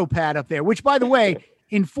Brillo pad up there, which by the way,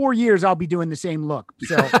 in 4 years I'll be doing the same look.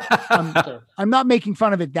 So I'm not making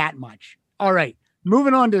fun of it that much. All right.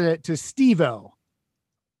 Moving on to Steve-O.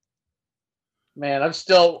 Man, I'm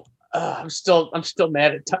still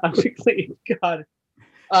mad at Tom McLean. God.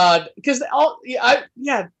 Because I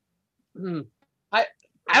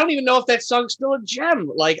don't even know if that song's still a gem.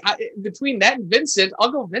 Like between that and Vincent,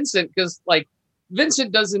 I'll go Vincent because like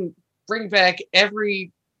Vincent doesn't bring back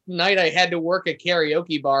every night I had to work a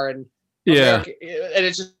karaoke bar and and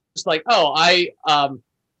it's just like I want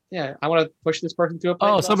to push this person to a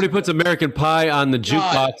place. Oh, somebody puts American Pie on the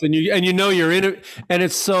jukebox and you know you're in it and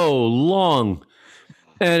it's so long.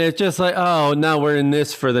 And it's just like, oh, now we're in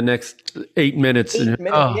this for the next 8 minutes. 8 minutes,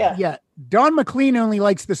 Oh. yeah. Yeah. Don McLean only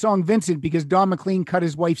likes the song Vincent because Don McLean cut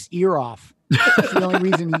his wife's ear off. That's the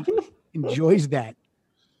only reason he enjoys that.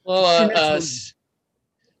 Well,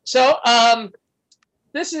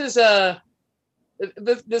 this is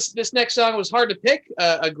this next song was hard to pick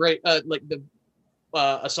a great a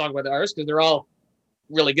song by the artist because they're all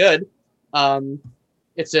really good.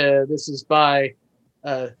 This is by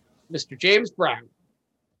Mr. James Brown.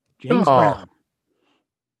 James Brown.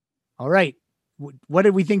 All right. What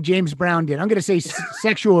did we think James Brown did? I'm going to say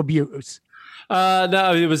sexual abuse.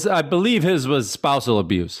 No, it was. I believe his was spousal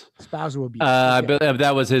abuse. Spousal abuse. I believe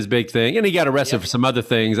that was his big thing, and he got arrested for some other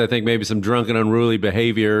things. I think maybe some drunken, unruly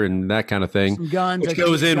behavior and that kind of thing, Some guns. which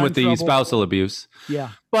goes in with the trouble. spousal abuse. Yeah.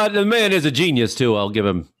 But the man is a genius too. I'll give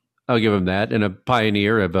him that, and a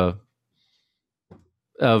pioneer of the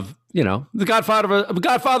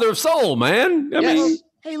Godfather of soul, man. I mean,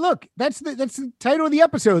 Hey, look, that's the title of the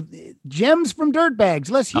episode. Gems from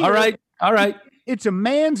Dirtbags. Let's hear it. all right. It's a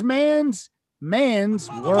man's world.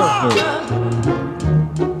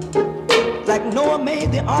 Like Noah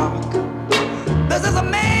made the ark. This is a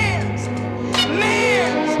man's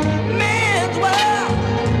world.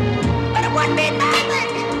 But it wouldn't be nothing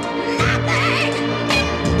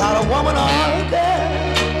without a woman on there.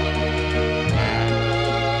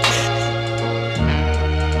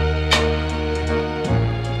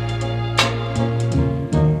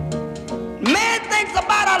 Man thinks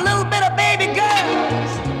about a little bit of baby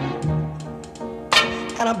girls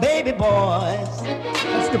and a baby boys.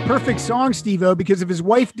 That's the perfect song, Steve-O, because if his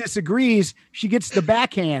wife disagrees, she gets the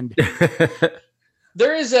backhand.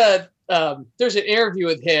 There's an interview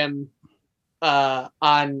with him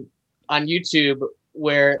on YouTube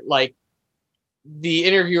where like the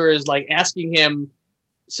interviewer is like asking him,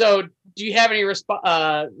 so do you have any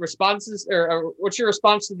responses or what's your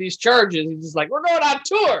response to these charges? He's just like, we're going on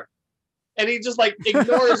tour. And he just like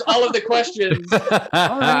ignores all of the questions.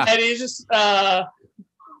 And he's just,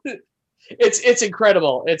 it's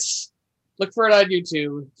incredible. Look for it on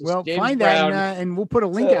YouTube. Well, James find Brown. that and we'll put a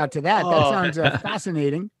link out to that. That sounds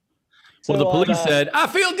fascinating. Well, the police said, I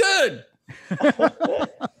feel good.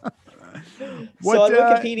 So on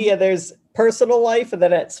Wikipedia, there's personal life, and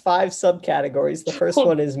then it's 5 subcategories. The first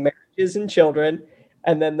one is marriages and children,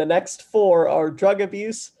 and then the next 4 are drug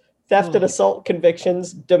abuse, theft and assault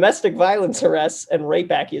convictions, domestic violence arrests, and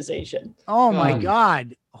rape accusation. Oh my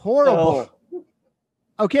God. Horrible.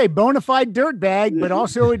 Okay, bona fide dirtbag, but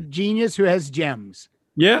also a genius who has gems.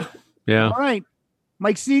 Yeah. All right.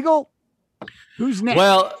 Mike Siegel, who's next?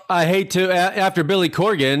 Well, I hate to, after Billy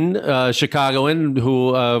Corgan, Chicagoan,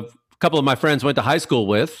 who a couple of my friends went to high school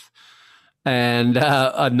with, and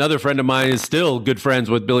another friend of mine is still good friends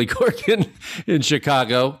with Billy Corgan in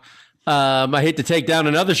Chicago. I hate to take down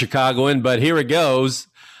another Chicagoan, but here it goes.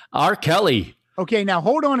 R. Kelly. Okay, now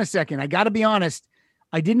hold on a second. I got to be honest.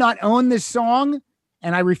 I did not own this song,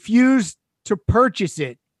 and I refused to purchase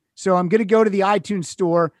it. So I'm going to go to the iTunes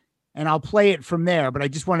store, and I'll play it from there. But I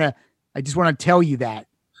just want to tell you that.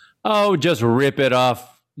 Oh, just rip it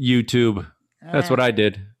off YouTube. That's what I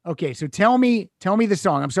did. Okay, so tell me the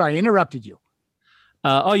song. I'm sorry, I interrupted you.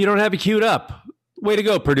 You don't have it queued up. Way to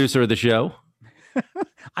go, producer of the show.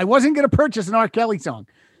 I wasn't going to purchase an R. Kelly song.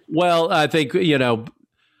 Well, I think,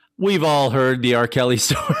 we've all heard the R. Kelly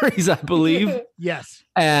stories, I believe. Yes.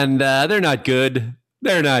 And they're not good.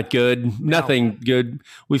 They're not good. No. Nothing good.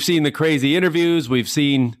 We've seen the crazy interviews. We've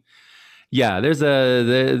seen, there's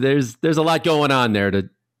a lot going on there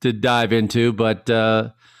to dive into. But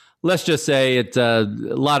let's just say a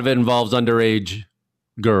lot of it involves underage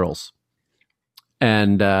girls.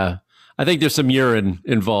 And I think there's some urine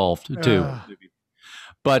involved too.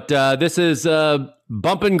 But this is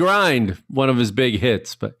Bump and Grind, one of his big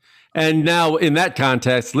hits. And now in that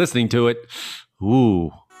context, listening to it,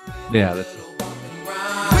 ooh, yeah, that's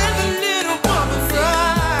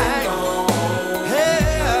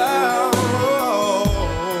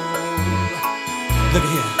Look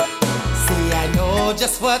here. See, I know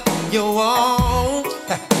just what you want,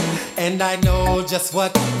 and I know just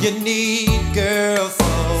what you need, girl.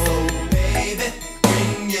 So, baby,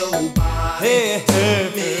 bring your body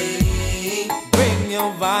to me. Bring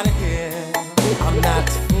your body here. I'm not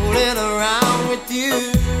fooling around with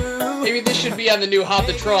you. Maybe this should be on the new Hot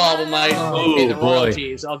the Troll album. I won't pay the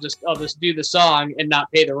royalties. I'll just do the song and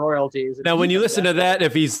not pay the royalties. Now, when you listen to that,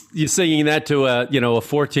 if you're singing that to a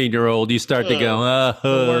 14-year-old, you start to go,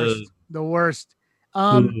 the worst.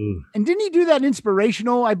 And didn't he do that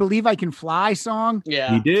inspirational "I Believe I Can Fly" song?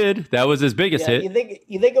 Yeah, he did. That was his biggest hit. You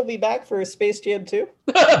think he'll be back for Space Jam 2?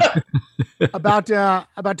 About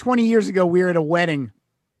 20 years ago, we were at a wedding,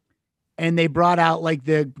 and they brought out like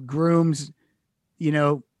the groom's,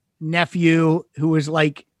 nephew who was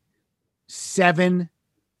like 7,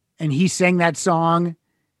 and he sang that song,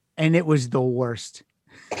 and it was the worst.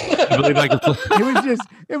 I believe I can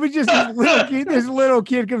It was just this little kid. This little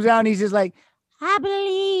kid comes out and he's just like, I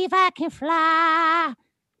believe I can fly.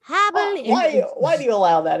 Why do you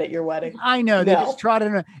allow that at your wedding? I know they just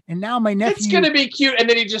trotted around, and now my nephew. It's gonna be cute, and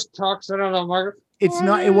then he just talks. I don't know, Margaret. It's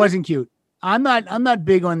not. It wasn't cute. I'm not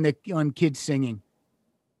big on kids singing.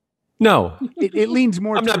 No, it leans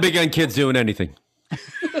more. I'm not big on kids doing anything.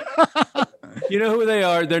 You know who they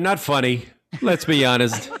are? They're not funny. Let's be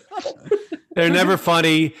honest. They're never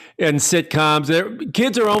funny in sitcoms.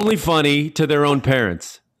 Kids are only funny to their own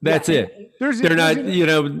parents. That's it. They're not,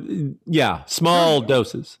 small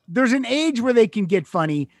doses. There's an age where they can get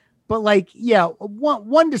funny, but like,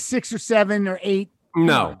 1 to 6 or 7 or 8.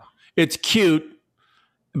 No, it's cute,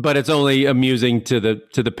 but it's only amusing to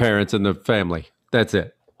the parents and the family. That's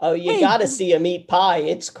it. Oh, you got to see him eat pie.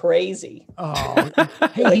 It's crazy. Oh,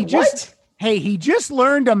 he just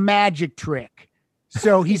learned a magic trick.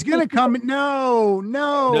 So he's going to come. No.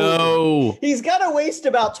 He's going to waste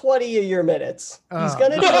about 20 of your minutes. He's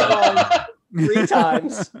going to do it 3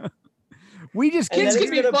 times. Kids can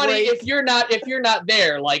be funny if you're not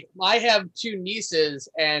there. Like, I have 2 nieces,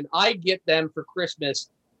 and I get them for Christmas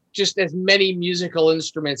just as many musical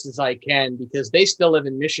instruments as I can because they still live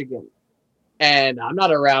in Michigan, and I'm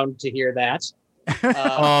not around to hear that.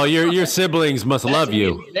 Your siblings must love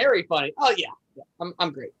you. Very funny. Oh yeah.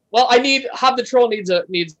 I'm great. Well, Hob the Troll needs a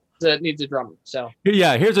drummer. So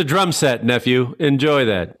here's a drum set, nephew. Enjoy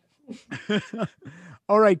that.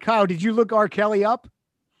 All right, Kyle, did you look R. Kelly up?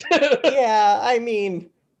 Yeah, I mean,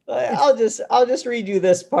 I'll just read you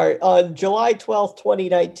this part. On July 12th,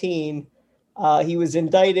 2019, he was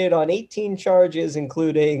indicted on 18 charges,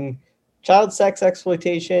 including child sex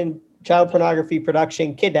exploitation, child pornography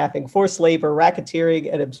production, kidnapping, forced labor,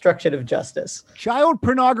 racketeering, and obstruction of justice. Child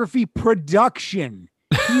pornography production.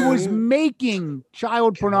 He was making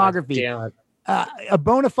child pornography. A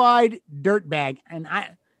bona fide dirtbag. And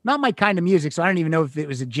not my kind of music, so I don't even know if it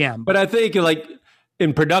was a gem. But I think like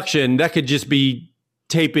in production, that could just be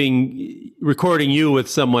recording you with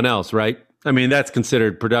someone else, right? I mean, that's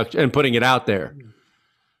considered production and putting it out there.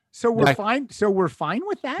 So we're fine. So we're fine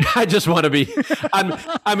with that. I just want to be. I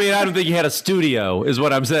don't think he had a studio, is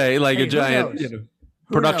what I'm saying. Like a giant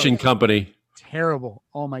production company. Terrible.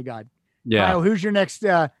 Oh my God. Yeah. Kyle, who's your next?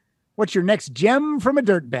 What's your next gem from a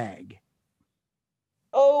dirtbag?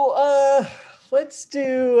 Oh, let's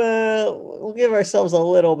do. We'll give ourselves a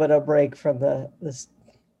little bit of break from the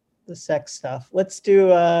sex stuff. Let's do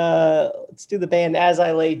the band As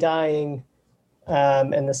I Lay Dying.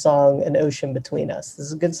 And the song An Ocean Between Us. This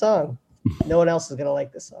is a good song. No one else is going to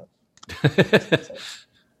like this song.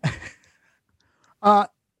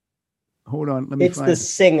 Hold on. Let me It's the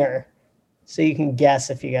singer. So you can guess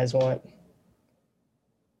if you guys want.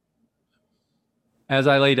 As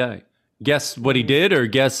I Lay Dying. Guess what he did or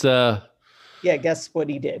guess... Yeah, guess what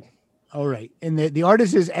he did. All right. And the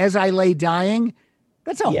artist is As I Lay Dying.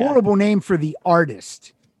 That's a horrible name for the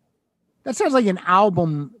artist. That sounds like an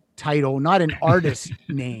album title, not an artist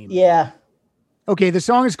name. Yeah. Okay, the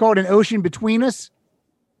song is called An Ocean Between Us.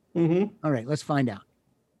 Mm-hmm. All right, let's find out.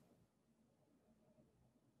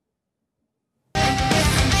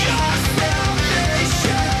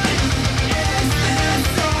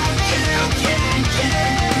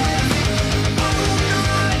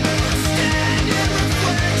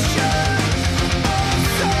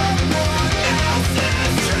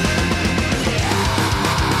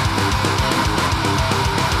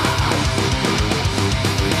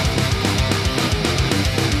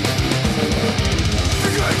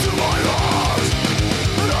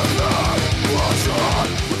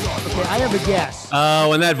 I have a guess. Oh,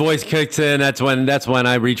 when that voice kicks in, that's when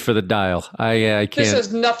I reach for the dial. I can't. This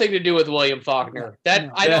has nothing to do with William Faulkner. I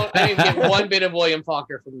didn't get one bit of William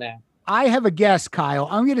Faulkner from that. I have a guess, Kyle.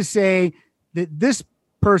 I'm going to say that this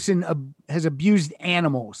person has abused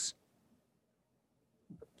animals.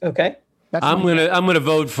 Okay. I'm gonna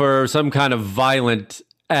vote for some kind of violent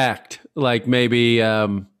act, like maybe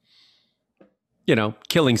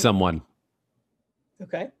killing someone.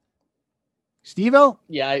 Okay. Steve-O?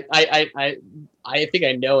 Yeah, I think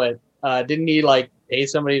I know it. Didn't he like pay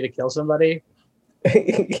somebody to kill somebody?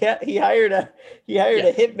 Yeah, he hired a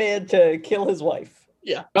hitman to kill his wife.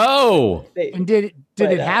 Yeah. Oh. And did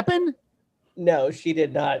it happen? No, she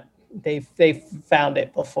did not. They found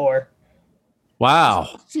it before.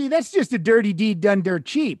 Wow. See, that's just a dirty deed done dirt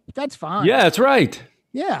cheap. That's fine. Yeah, that's right.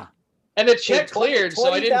 Yeah. And the check cleared,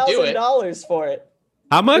 so I didn't do it. $20,000 for it.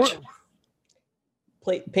 How much?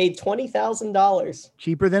 paid $20,000.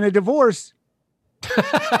 Cheaper than a divorce.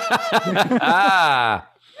 Ah,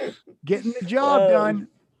 Getting the job done.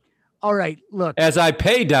 All right, look. as I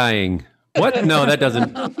pay dying. What? No, that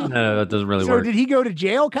doesn't. No, that doesn't really So work. did he go to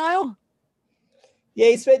jail, Kyle? Yeah,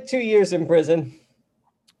 he spent 2 years in prison.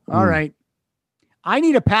 All right. I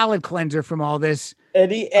need a palate cleanser from all this.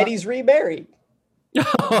 Eddie's remarried.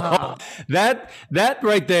 That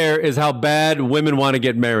right there is how bad women want to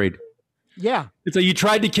get married. Yeah. It's like you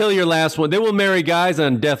tried to kill your last one. They will marry guys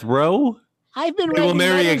on death row. I've been They will writing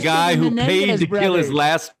marry a letters to guy the who paid Menendez to kill his brothers.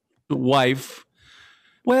 last wife.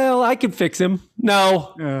 Well, I can fix him.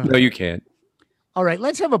 No, no, you can't. All right,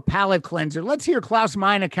 let's have a palate cleanser. Let's hear Klaus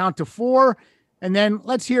Meine count to 4, and then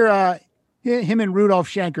let's hear him and Rudolf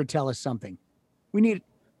Schenker tell us something. We need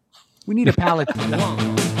a palate cleanser. 1, 2,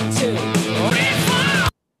 3.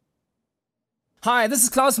 Hi, this is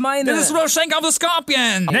Klaus Meine. This is Roshank of the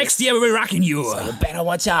Scorpion. Next year we'll be rocking you. So you better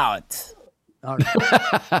watch out. All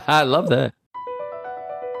right. I love that.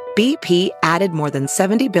 BP added more than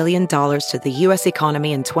 $70 billion to the U.S.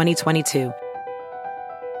 economy in 2022.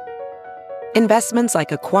 Investments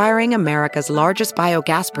like acquiring America's largest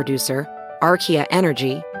biogas producer, Archaea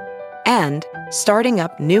Energy, and starting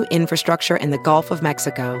up new infrastructure in the Gulf of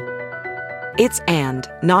Mexico. It's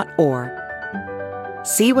and, not or.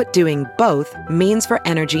 See what doing both means for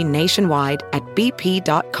energy nationwide at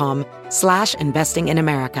bp.com/investing in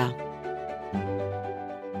America.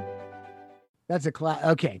 That's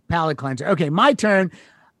okay, palate cleanser. Okay, my turn.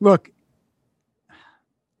 Look,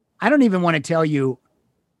 I don't even want to tell you.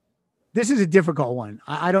 This is a difficult one.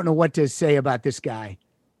 I don't know what to say about this guy.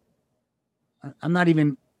 I'm not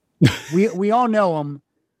even. We all know him.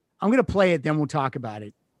 I'm going to play it, then we'll talk about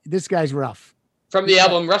it. This guy's rough. From the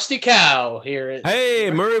album Rusty Cow, here it.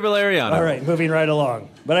 Hey, Murray Valeriano. All right, moving right along.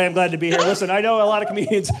 But I am glad to be here. Listen, I know a lot of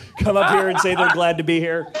comedians come up here and say they're glad to be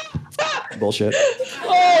here. Bullshit.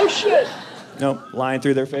 Oh, shit. No, lying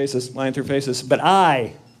through faces. But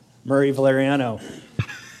I, Murray Valeriano,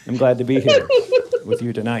 am glad to be here with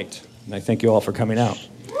you tonight. And I thank you all for coming out.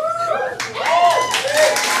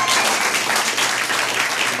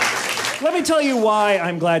 Let me tell you why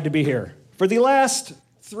I'm glad to be here. For the last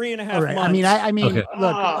 3.5 months. I mean, Okay.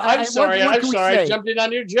 look. I'm sorry. what I'm can we sorry. say? I jumped in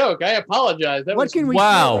on your joke. I apologize. That What was can we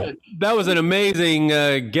Wow, say? that was an amazing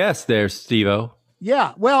guess there, Steve-O.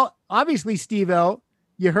 Yeah. Well, obviously, Steve-O,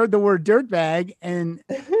 you heard the word dirtbag and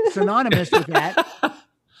synonymous with that.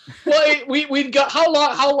 Well, we've got how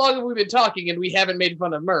long have we been talking and we haven't made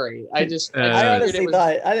fun of Murray? I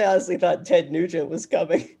honestly thought Ted Nugent was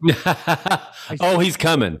coming. Oh, he's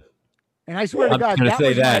coming. And I swear to I'm God, gonna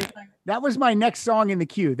say that was my next song in the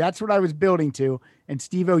queue. That's what I was building to. And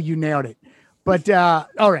Steve-O, you nailed it. But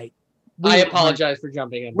all right. I apologize for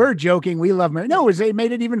jumping in. We're joking. We love Murray. No, it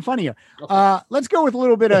made it even funnier. Let's go with a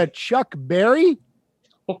little bit of Chuck Berry.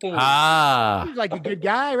 He's like a good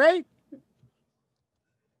guy, right?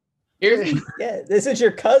 Yeah, this is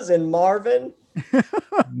your cousin, Marvin.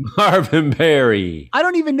 Marvin Berry. I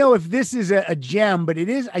don't even know if this is a gem, but it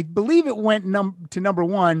is. I believe it went to number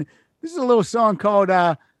 1. This is a little song called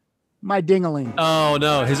My Ding-a-Ling. Oh,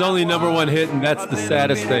 no. His only number 1 hit, and that's the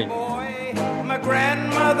saddest thing. My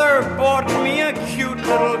grandmother bought me a cute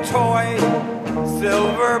little toy.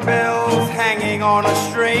 Silver bells hanging on a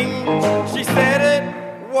string. She said it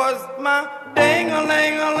was my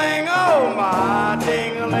ding-a-ling-a-ling. Oh, my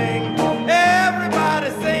ding-a-ling. Everybody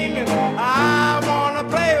sing. I want to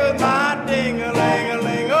play with my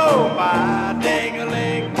ding-a-ling-a-ling. Oh, my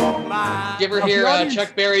ding-a-ling. My... You ever hear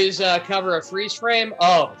Chuck Berry's cover of Freeze Frame?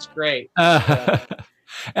 Oh, it's great.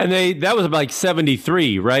 And that was like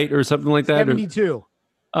 73, right? Or something like that? 72.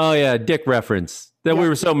 Oh, yeah. Dick reference. That we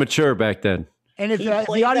were so mature back then. And if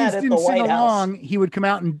the audience didn't sing along, he would come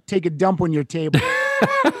out and take a dump on your table.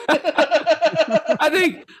 I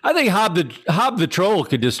think Hob the Troll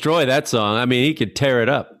could destroy that song. I mean, he could tear it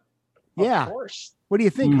up. Yeah. Of course. What do you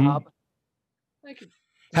think, Hob?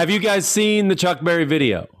 Have you guys seen the Chuck Berry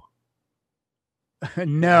video?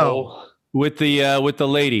 No. With the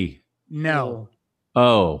lady? No.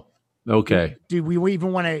 Oh, okay. Do we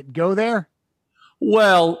even want to go there?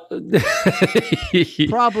 Well,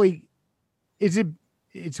 probably.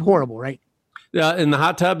 It's horrible, right? In the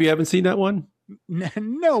hot tub, you haven't seen that one?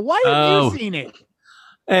 No. Why have you seen it?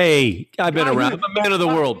 Hey, I've been around. I'm a man of the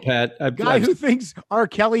world, Pat. Guy who thinks R.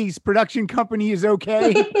 Kelly's production company is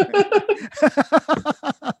okay.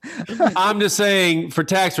 I'm just saying, for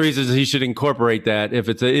tax reasons, he should incorporate that if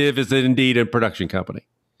it's indeed a production company.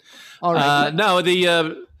 All right.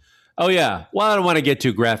 Oh yeah. Well, I don't want to get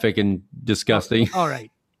too graphic and disgusting. All right.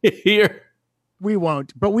 Here. We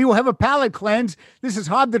won't, but we will have a palate cleanse. This is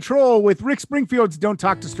Hob the Troll with Rick Springfield's Don't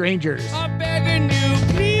Talk to Strangers. I'm begging you,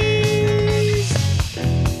 please.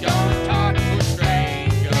 Don't talk to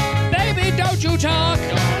strangers. Baby, don't you talk.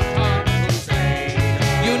 Don't talk to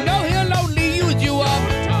strangers. You know he'll only use you up.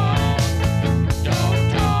 Don't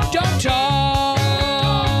talk. Don't talk.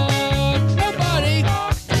 Nobody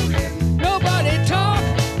talk.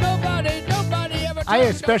 Nobody ever talk. I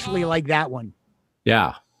especially like that one.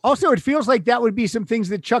 Yeah. Also, it feels like that would be some things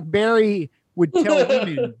that Chuck Berry would tell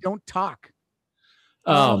women, don't talk.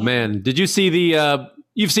 Oh, man. Did you see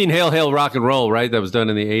you've seen Hail, Hail, Rock and Roll, right? That was done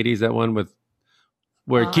in the 80s, that one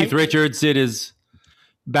where Keith Richards did his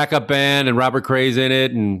backup band and Robert Cray's in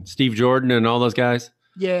it and Steve Jordan and all those guys.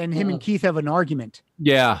 Yeah, and him and Keith have an argument.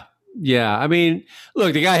 Yeah. Yeah. I mean,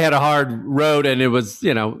 look, the guy had a hard road and it was,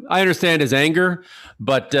 I understand his anger,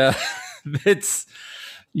 but it's...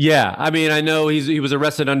 Yeah, I mean, I know he was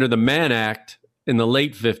arrested under the Mann Act in the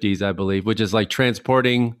late 50s, I believe, which is like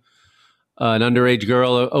transporting an underage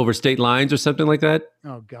girl over state lines or something like that.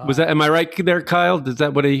 Oh, God. Am I right there, Kyle? Is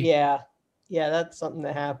that what he... Yeah, that's something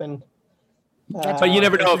that happened. But you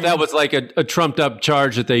never know if that was like a trumped up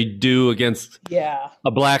charge that they do against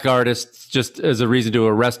a black artist just as a reason to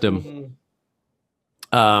arrest him.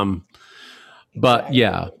 Mm-hmm. But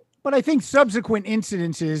yeah. But I think subsequent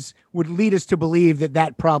incidences would lead us to believe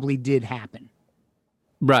that probably did happen.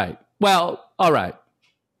 Right. Well, all right.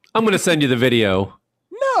 I'm going to send you the video.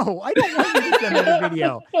 No, I don't want you to send me the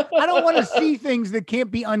video. I don't want to see things that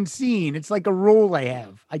can't be unseen. It's like a rule I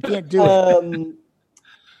have. I can't do it.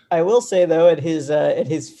 I will say, though, at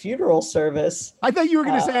his funeral service... I thought you were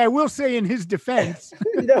going to say, I will say in his defense.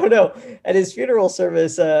 No. At his funeral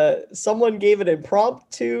service, someone gave an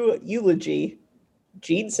impromptu eulogy.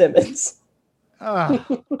 Gene Simmons. Of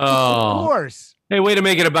course. Hey, way to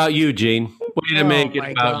make it about you, Gene. Way to make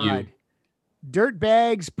it about you.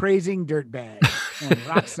 Dirtbags praising dirtbags.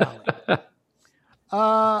 Rock solid.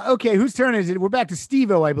 Okay, whose turn is it? We're back to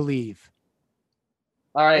Steve-O, I believe.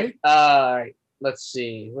 All right. Let's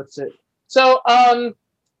see. What's it? So,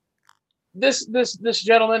 this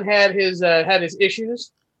gentleman had his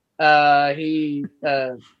issues. He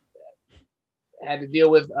had to deal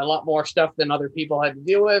with a lot more stuff than other people had to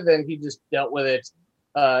deal with, and he just dealt with it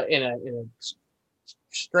in a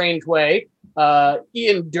strange way.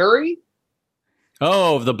 Ian Dury.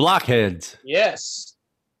 Oh, the Blockheads. Yes.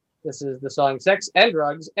 This is the song Sex and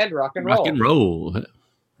Drugs and Rock and Roll. Rock and Roll.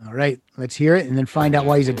 All right, let's hear it and then find out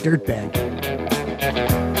why he's a dirtbag.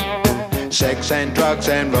 Sex and drugs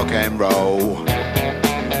and rock and roll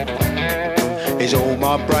is all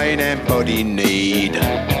my brain and body need.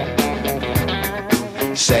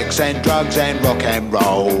 Sex and drugs and rock and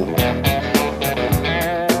roll.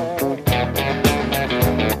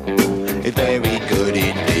 It's very good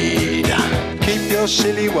indeed. Keep your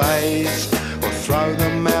silly ways or throw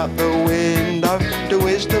them out the window. The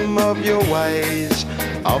wisdom of your ways.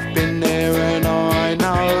 I've been there and I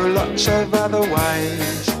know lots of other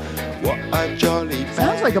ways. What a jolly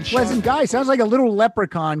Sounds like a pleasant guy. Sounds like a little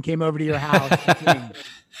leprechaun came over to your house.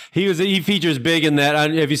 He features big in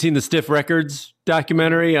that. Have you seen the Stiff Records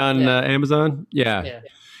documentary on Amazon? Yeah.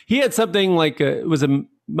 He had something like it was a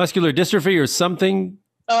muscular dystrophy or something.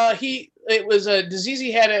 It was a disease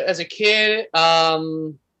he had as a kid.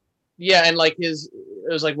 And like it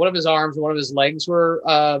was like one of his arms and one of his legs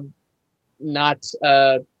were not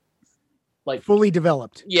like fully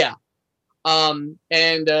developed. Yeah. And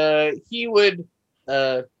he would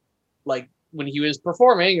like when he was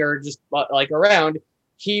performing or just like around,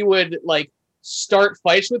 he would like start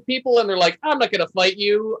fights with people and they're like, I'm not going to fight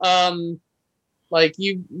you. Like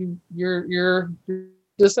you're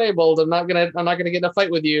disabled. I'm not going to get in a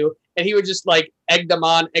fight with you. And he would just like egg them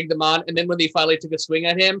on. And then when they finally took a swing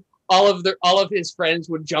at him, all of his friends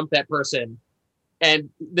would jump that person. And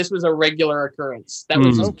this was a regular occurrence. That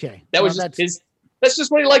was okay. That was just that's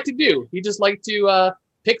just what he liked to do. He just liked to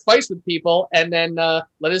pick fights with people and then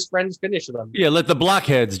let his friends finish them. Yeah, let the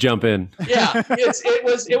blockheads jump in. Yeah,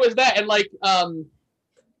 it was that, and like I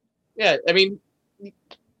mean,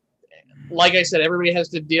 like I said, everybody has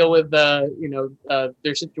to deal with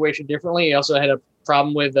their situation differently. He also had a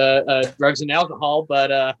problem with drugs and alcohol,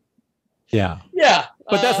 but yeah,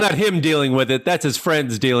 but that's not him dealing with it. That's his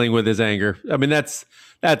friends dealing with his anger. I mean, that's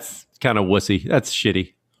kind of wussy. That's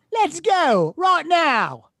shitty. Let's go right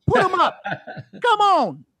now. Put him up. Come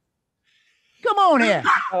on here.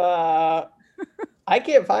 I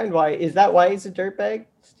can't find why. Is that why he's a dirtbag?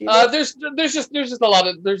 There's just a lot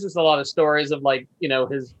of stories of like,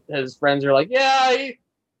 his friends are like,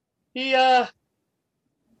 he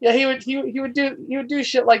would do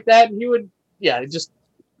shit like that, and he would just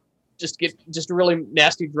just really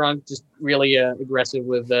nasty drunk, just really aggressive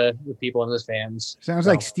with people and his fans. Sounds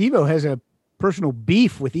like Steve-O has a personal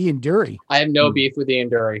beef with Ian Dury. I have no beef with Ian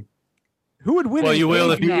Dury. Who would win? Well, you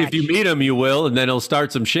will if you meet him, you will, and then he'll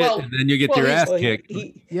start some shit, and then you get your ass kicked.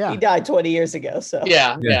 He died 20 years ago, so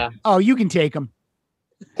yeah. Oh, you can take him.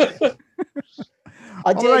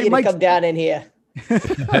 I'll dare you to come down in here.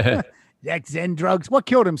 Sex and drugs. What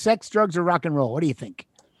killed him? Sex, drugs, or rock and roll? What do you think?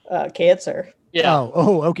 Cancer. Yeah.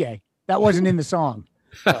 Oh, okay. That wasn't in the song.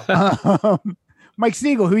 Mike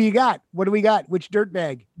Siegel, who you got? What do we got? Which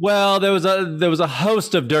dirtbag? Well, there was a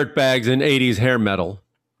host of dirtbags in 80s hair metal.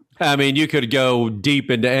 I mean, you could go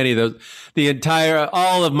deep into any of those.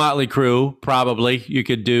 All of Motley Crue, probably you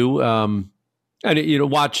could do. And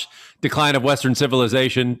watch Decline of Western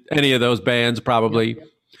Civilization, any of those bands, probably. Yeah.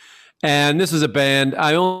 And this is a band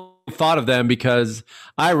I only thought of them because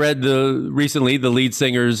I read recently the lead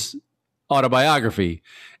singer's autobiography,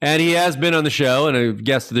 and he has been on the show and a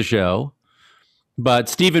guest of the show. But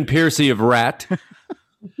Stephen Pearcy of Rat,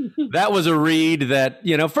 that was a read that,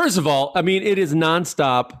 first of all, I mean, it is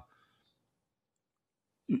nonstop,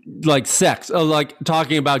 like sex, like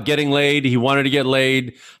talking about getting laid. He wanted to get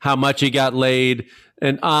laid, how much he got laid,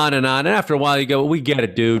 and on and on. And after a while, you go, we get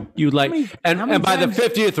it, dude. You like, and by the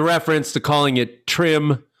 50th reference to calling it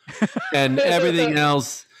trim and everything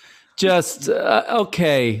else, just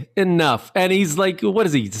okay, enough. And he's like, what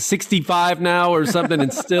is he, 65 now or something?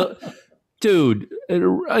 And still, dude,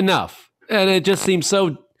 enough. And it just seems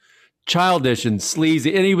so childish and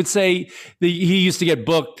sleazy. And he would say he used to get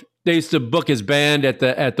booked. They used to book his band at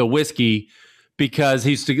the Whiskey because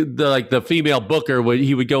he used to the female booker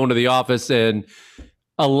he would go into the office and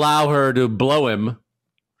allow her to blow him,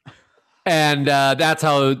 and that's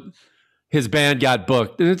how his band got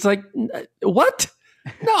booked. And it's like, what?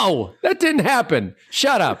 No, that didn't happen.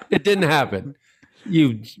 Shut up! It didn't happen.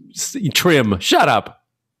 You trim. Shut up.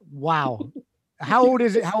 Wow. How old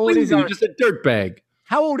is it? How old is just a dirtbag?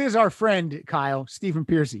 How old is our friend Kyle Stephen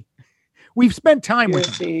Pearcy? We've spent time with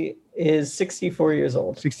him. He is 64 years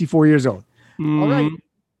old. 64 years old. All right.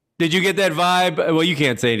 Did you get that vibe? Well, you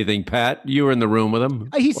can't say anything, Pat. You were in the room with him.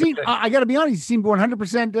 He seemed, I got to be honest, he seemed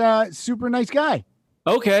 100% super nice guy.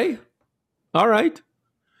 Okay. All right.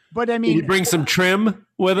 But I mean, did you bring some trim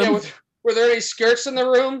with him? Were there any skirts in the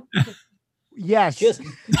room? Yes.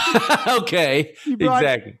 Okay.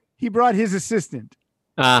 Exactly. He brought his assistant.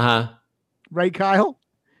 Uh-huh. Right, Kyle?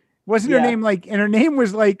 Wasn't her name and her name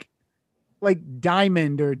was like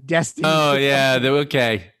Diamond or Destiny. Oh, yeah.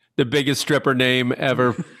 Okay. The biggest stripper name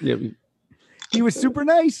ever. He was super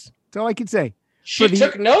nice. That's all I can say. She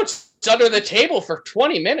took notes under the table for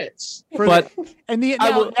 20 minutes.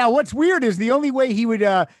 Now what's weird is the only way he would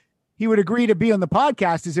agree to be on the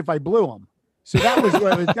podcast is if I blew him. So that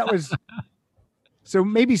was so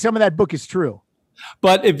maybe some of that book is true.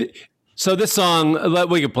 But this song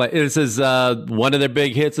we can play. This is one of their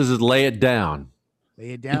big hits. This is "Lay It Down."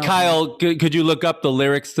 Lay it down. And Kyle, could you look up the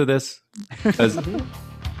lyrics to this? The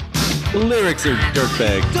lyrics are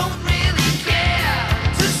dirtbag. Don't really care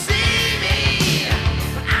to see me.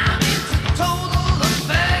 I'm into total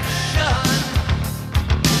affection.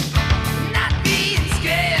 Not being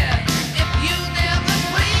scared if you never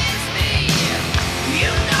please me.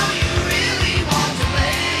 You know you really want to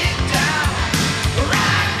lay it down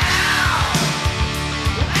right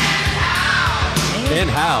now. And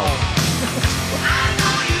how?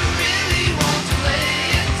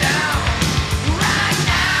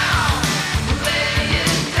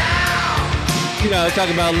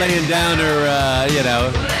 Talking about laying down her,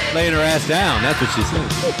 laying her ass down. That's what she said.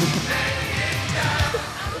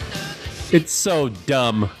 It's so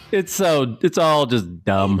dumb. It's all just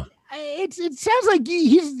dumb. It sounds like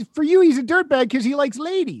he's a dirtbag because he likes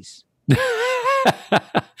ladies.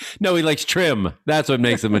 No, he likes trim. That's what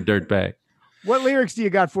makes him a dirtbag. What lyrics do you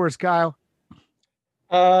got for us, Kyle?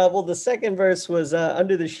 Well, the second verse was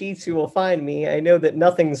under the sheets you will find me. I know that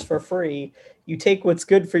nothing's for free. You take what's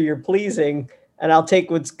good for your pleasing, and I'll take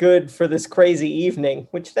what's good for this crazy evening,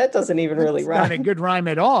 which that doesn't even really rhyme. Not a good rhyme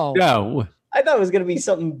at all. No. I thought it was going to be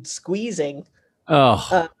something squeezing.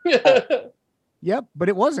 Oh. Yep, but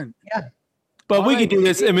it wasn't. Yeah. But we could do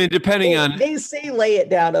this, I mean, depending on... They say lay it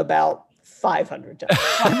down about 500 times.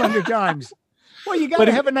 500 times. Well, you got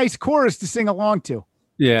to have a nice chorus to sing along to.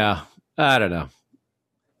 Yeah, I don't know.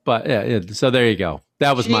 But, yeah, so there you go.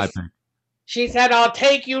 That was my pick. She said, I'll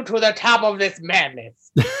take you to the top of this madness.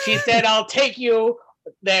 She said, I'll take you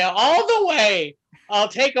there all the way. I'll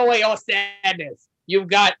take away your sadness. You've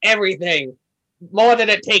got everything. More than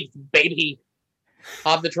it takes, baby.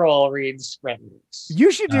 Hob the Troll reads records.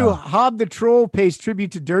 You should do Hob the Troll pays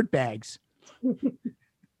tribute to Dirtbags.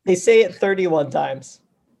 They say it 31 times.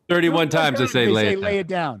 31 times I say lay it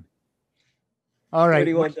down. All right.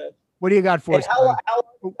 31 times. What do you got for us? How long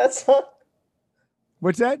is that song?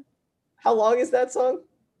 What's that? How long is that song?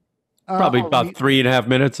 Probably about 3.5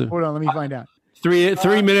 minutes. Hold on, let me find out. 3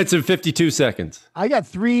 minutes and 52 seconds. I got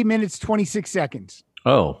 3 minutes 26 seconds.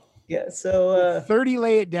 Oh. Yeah, so 30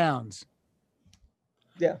 lay it downs.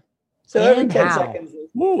 Yeah. So every 10 seconds.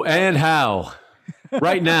 Woo, and how?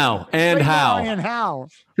 Right now, and Right how? now, and how?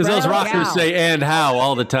 Because those Right rockers now. say and how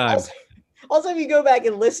all the time. Also, if you go back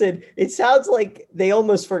and listen, it sounds like they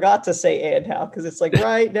almost forgot to say and how, because it's like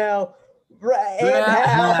right now, right and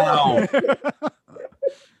how.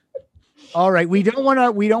 All right, we don't want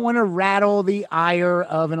to rattle the ire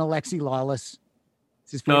of an Alexi Lawless.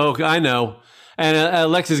 Oh, I know. And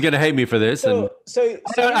Alexi's going to hate me for this. I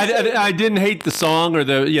didn't hate the song or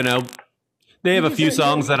they have a few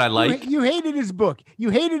songs that I like. You hated his book.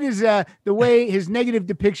 You hated his the way his negative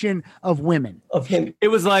depiction of women. Of him. It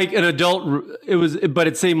was like an adult. But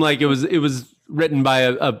it seemed like it was written by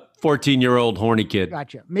a 14-year-old horny kid.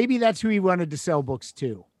 Gotcha. Maybe that's who he wanted to sell books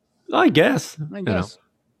to. I guess.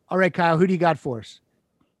 All right, Kyle, who do you got for us?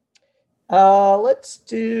 Let's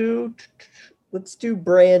do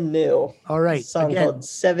Brand New. All right. A song called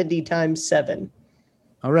 70 times 7.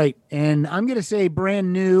 All right. And I'm going to say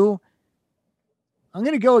Brand New. I'm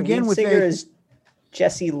going to go again with singer is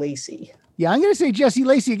Jesse Lacey. Yeah, I'm going to say Jesse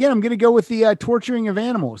Lacey again. I'm going to go with the torturing of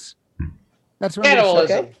animals. That's what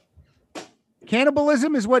Cannibalism.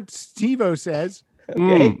 Cannibalism is what Steve-O says.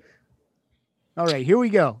 Okay. All right, here we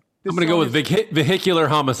go. I'm going to go with vehicular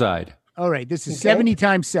homicide. All right, this is 70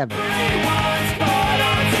 times 7.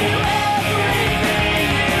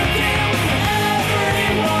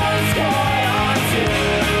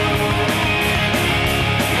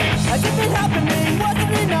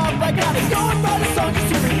 I gotta go and write a song just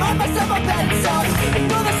to remind myself of that it sucks.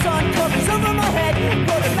 Until the sun covers over my head,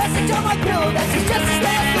 wrote a message on my pillow that says just to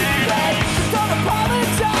stay asleep in bed. So don't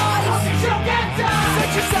apologize. Choke and die.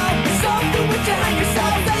 Search yourself for something which you hang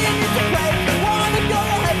yourself. Say you need to pray. If you wanna go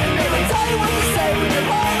to heaven, they will tell you what to say when your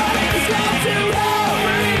whole life is down to hell.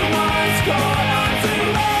 Everyone's caught on to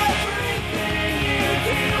everything you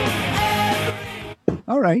do.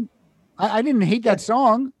 All right. I didn't hate that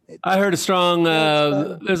song. I heard a strong,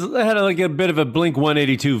 it had like a bit of a Blink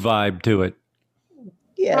 182 vibe to it.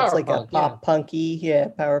 Yeah, Power it's like punk, a pop punky,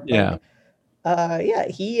 power punk. Yeah.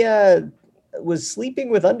 He was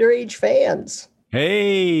sleeping with underage fans.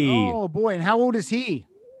 Hey. Oh, boy. And how old is he?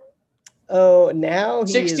 Oh, now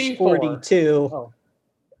he 64. is 42. Oh.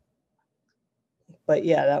 But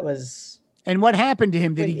yeah, that was... And what happened to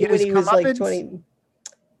him? Did he get his comeuppance?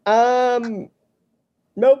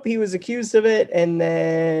 Nope, he was accused of it and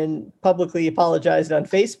then publicly apologized on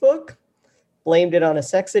Facebook, blamed it on a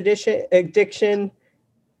sex addiction,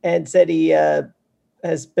 and said he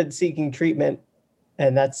has been seeking treatment.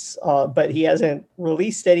 And that's, but he hasn't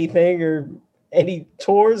released anything or any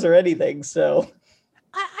tours or anything. So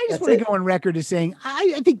I just want to go on record as saying,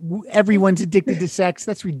 I think everyone's addicted to sex.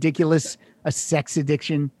 That's ridiculous. A sex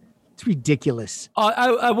addiction. It's ridiculous.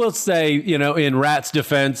 I will say, in Rat's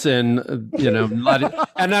defense, and and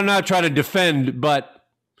I'm not trying to defend, but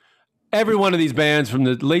every one of these bands from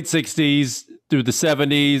the late '60s through the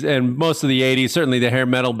 '70s and most of the '80s, certainly the hair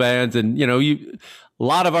metal bands, and a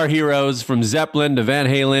lot of our heroes from Zeppelin to Van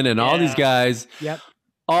Halen and all these guys. Yep.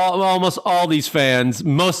 Almost all these fans,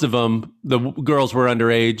 most of them, the girls were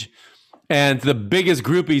underage, and the biggest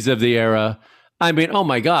groupies of the era. I mean, oh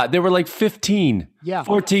my God, they were like 15,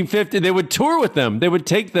 14, 15. They would tour with them. They would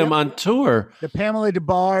take them on tour. The Pamela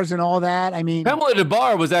DeBars and all that. I mean, Pamela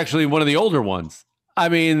DeBar was actually one of the older ones. I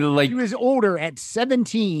mean, like she was older at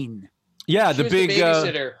 17. Yeah, She the was big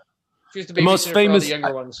babysitter. She was the babysitter most famous for all the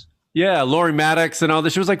younger ones. Yeah, Laurie Maddox and all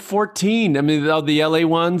this. She was like 14. I mean, all the LA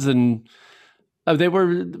ones, and they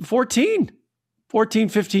were 14,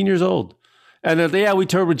 15 years old. And we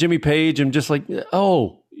toured with Jimmy Page, and just like,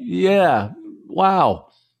 oh yeah. Wow.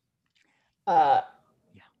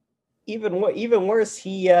 Even worse,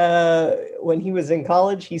 he when he was in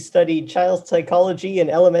college, he studied child psychology and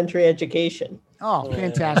elementary education. Oh,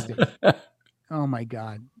 fantastic. Oh my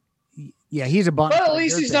God. Yeah, he's a bomb. But at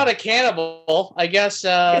least he's not a cannibal. I guess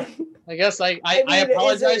I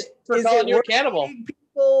apologize for calling you a cannibal.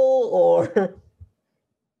 People or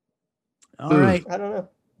all right. I don't know.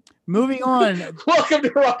 Moving on. Welcome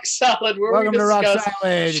to Rock Solid. Welcome to Rock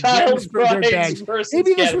Solid. Child brides versus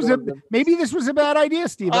maybe this was a bad idea,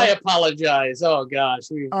 Steve. I apologize. Oh gosh.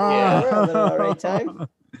 All right time.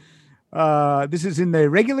 This is in the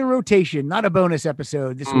regular rotation, not a bonus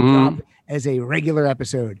episode. This will drop as a regular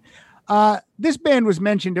episode. This band was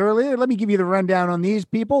mentioned earlier. Let me give you the rundown on these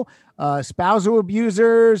people. Spousal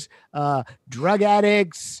abusers, drug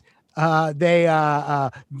addicts. They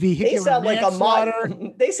sound like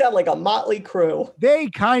they sound like a motley crew. They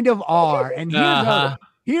kind of are. And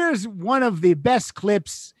here's one of the best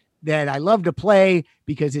clips that I love to play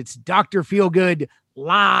because it's Dr. Feelgood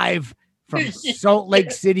live from Salt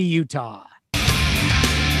Lake City, Utah.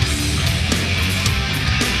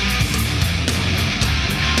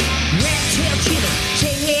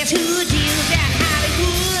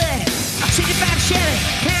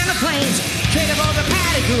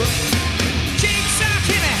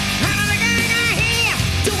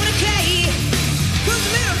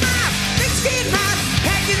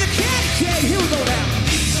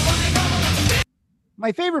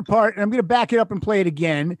 My favorite part, and I'm going to back it up and play it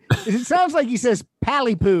again, is it sounds like he says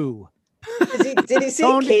Pally Poo. Did he say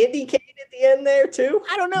candy cane at the end there too?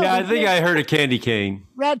 I don't know. Yeah, I think I heard a candy cane.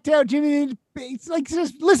 Rat Tail Jimmy, it's like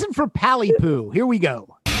just listen for Pally Poo. Here we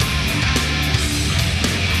go.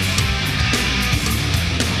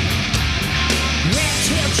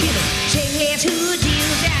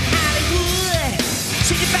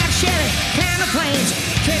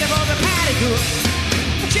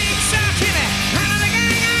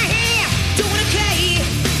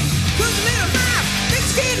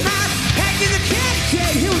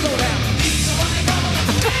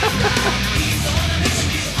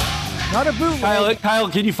 Not a bootleg. Kyle,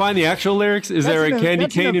 can you find the actual lyrics? Is there a candy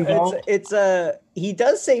cane involved? It's he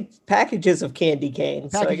does say packages of candy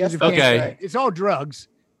canes. So I guess okay. Right. It's all drugs.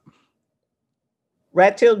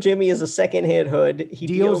 Rat Tail Jimmy is a second-hand hood. He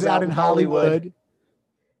deals out in Hollywood.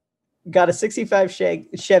 Got a 65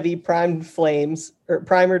 Chevy primered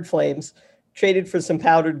flames. Traded for some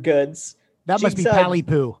powdered goods. That must be Pally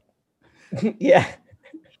Poo. Yeah.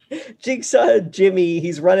 Jigsaw Jimmy,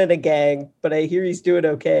 he's running a gang, but I hear he's doing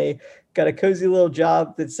okay. Got a cozy little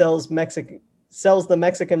job that sells the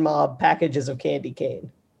Mexican mob packages of candy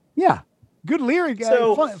cane. Yeah. Good lyric.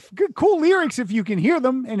 Good, cool lyrics if you can hear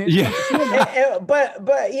them. And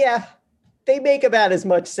but yeah, they make about as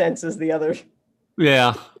much sense as the other.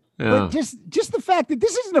 Yeah. But just the fact that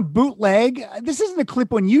this isn't a bootleg, this isn't a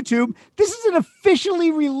clip on YouTube. This is an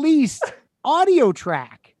officially released audio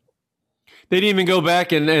track. They didn't even go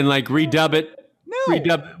back and like redub it.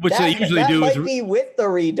 No, which they usually do. Might be with the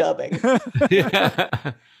redubbing. Yeah.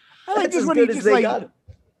 I like this as one. good He as just they like, got it.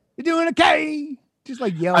 you're doing okay. Just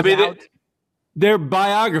like yells out. Their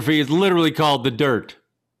biography is literally called The Dirt.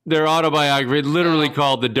 Their autobiography is literally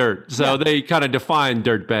called The Dirt. So they kind of define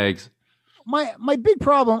dirtbags. My big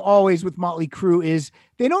problem always with Motley Crue is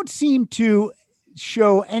they don't seem to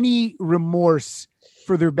show any remorse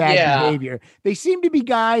for their bad behavior. They seem to be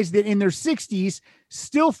guys that in their 60s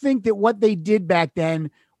still think that what they did back then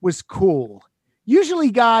was cool. Usually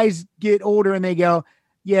guys get older and they go,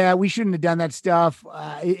 yeah, we shouldn't have done that stuff.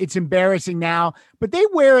 It's embarrassing now, but they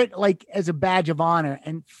wear it like as a badge of honor,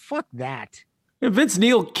 and fuck that. Vince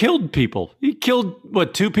Neil killed people. He killed,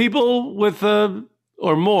 2 people with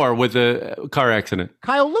or more with a car accident.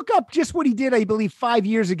 Kyle, look up just what he did, I believe, 5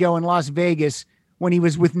 years ago in Las Vegas when he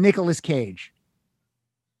was with Nicolas Cage.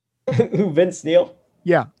 Vince Neil?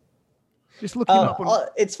 Yeah. Just look him up.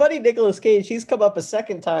 It's funny, Nicolas Cage, he's come up a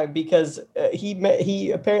second time because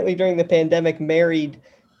he apparently during the pandemic married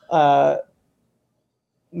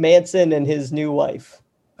Manson and his new wife.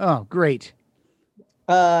 Oh, great.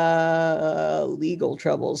 Legal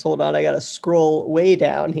troubles. Hold on, I got to scroll way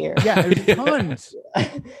down here. Yeah, there's tons.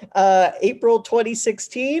 April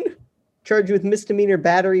 2016, charged with misdemeanor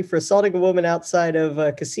battery for assaulting a woman outside of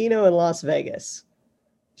a casino in Las Vegas.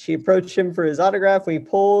 She approached him for his autograph when he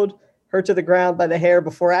pulled her to the ground by the hair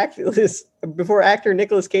before actor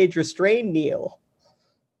Nicolas Cage restrained Neil.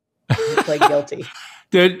 He pled guilty.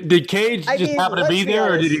 Did Cage happen to be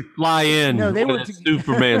there, or did he fly in? No, they were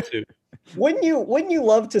Superman suit. Wouldn't you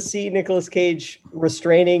love to see Nicolas Cage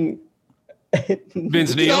restraining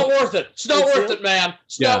Vince Neil? It's not worth it. It's not worth it, man.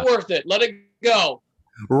 It's not worth it. Let it go.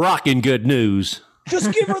 Rocking good news.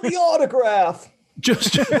 Just give her the autograph.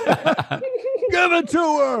 Just give it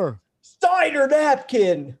to her. Sign her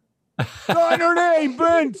napkin. Sign her name,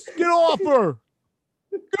 Vince. Get off her.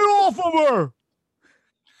 Get off of her.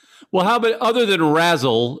 Well, how about other than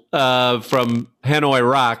Razzle from Hanoi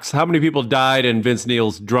Rocks, how many people died in Vince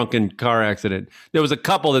Neil's drunken car accident? There was a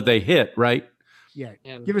couple that they hit, right? Yeah.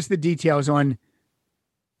 Give us the details on.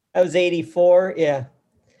 That was 84. Yeah.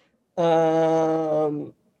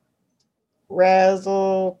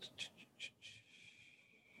 Razzle.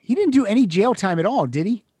 He didn't do any jail time at all, did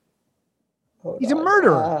he? He's a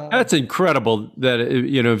murderer. That's incredible that,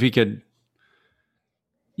 if he could,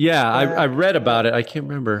 Yeah, I read about it. I can't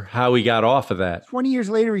remember how he got off of that. 20 years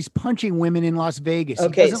later, he's punching women in Las Vegas. He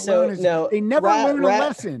Okay, doesn't so learn his- no, they never learn a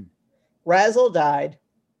lesson. Razzle died.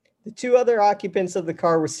 The two other occupants of the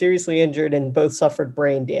car were seriously injured and both suffered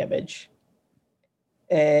brain damage.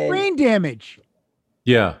 And Brain damage.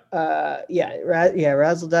 Yeah.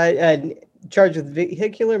 Razzle died, charged with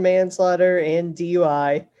vehicular manslaughter and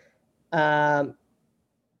DUI.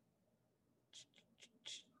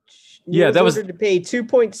 He was ordered to pay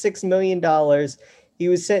 $2.6 million. He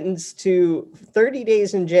was sentenced to 30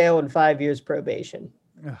 days in jail and 5 years probation.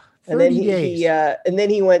 And then he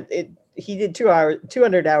did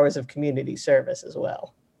 200 hours of community service as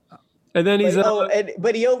well. And then he's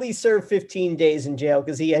but he only served 15 days in jail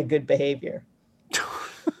because he had good behavior.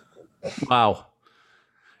 Wow.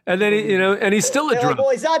 And then and he's still a drunk. Well,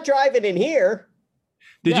 he's not driving in here.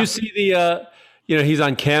 Did you see the he's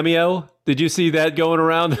on Cameo? Did you see that going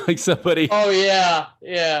around like somebody? Oh yeah. He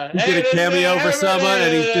did a cameo for someone,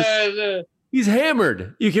 and he's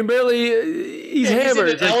hammered. You can barely. He's hammered.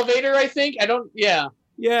 He's in an elevator, I think. I don't. Yeah.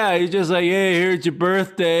 Yeah, he's just like, hey, here's your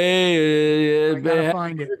birthday. I gotta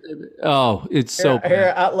find it. Oh, it's so bad.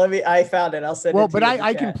 Here, I found it. I'll send it to you. But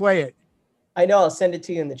I can play it. I know. I'll send it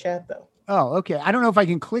to you in the chat, though. Oh, okay. I don't know if I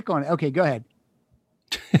can click on it. Okay, go ahead.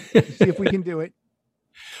 See if we can do it.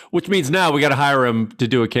 Which means now we got to hire him to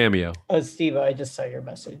do a cameo. Oh, Steve, I just saw your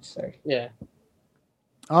message. Sorry. Yeah.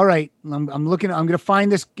 All right. I'm looking. I'm going to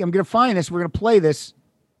find this. We're going to play this.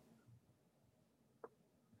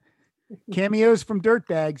 Cameos from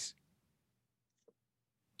Dirtbags.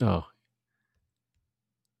 Oh.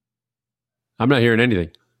 I'm not hearing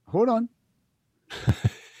anything. Hold on.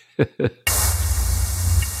 Here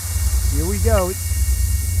we go.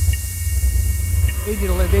 They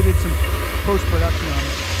did some post-production on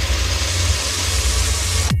it.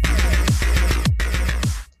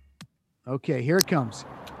 Okay, here it comes.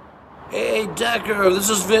 Hey, Decker, this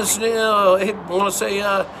is Vince Neil. Hey, I want to say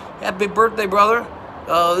happy birthday, brother.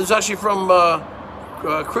 This is actually from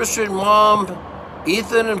Christian, Mom,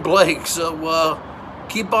 Ethan, and Blake. So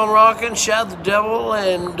keep on rocking, shout the devil,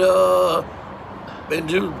 and do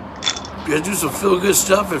some feel-good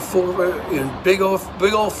stuff in big old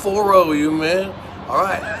 4-0, you man. All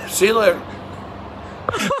right, see you later.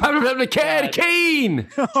 I'm having a cane.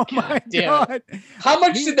 Oh my God! How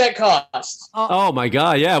much did that cost? Oh my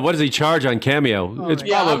God! Yeah, what does he charge on Cameo? It's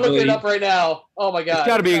probably. I'm looking it up right now. Oh my God! It's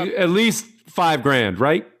got to be at least $5,000,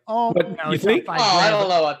 right? Oh, what, no, you think? I don't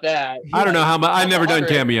know about that. I don't know how much. I've never done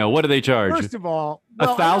Cameo. What do they charge? First of all,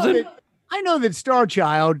 1,000? I know that Star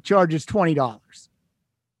Child charges $20.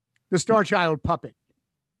 The Star Child puppet.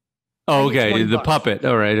 Oh, okay. The puppet.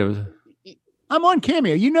 All right. I'm on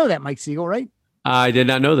Cameo. You know that, Mike Siegel, right? I did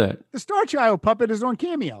not know that. The Star Child puppet is on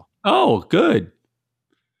Cameo. Oh, good.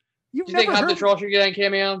 You've Do you think Hunt the Troll should get on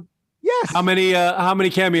Cameo? Yes. How many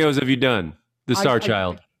cameos have you done? The Star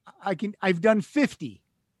Child. I've done 50.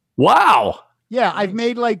 Wow. Yeah, I've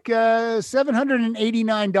made like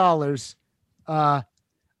 $789. I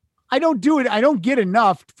don't do it. I don't get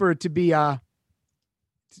enough for it to be a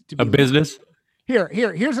business.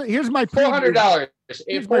 Here's my $400.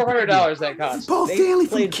 $400 that costs. Paul Stanley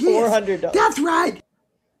from Kiss. That's right.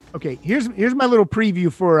 Okay, here's my little preview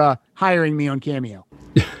for hiring me on Cameo.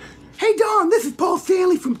 Hey, Don, this is Paul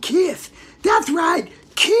Stanley from Kiss. That's right.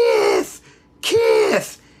 Kiss.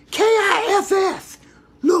 Kiss. Kiss.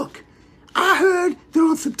 Look, I heard that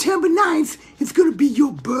on September 9th, it's going to be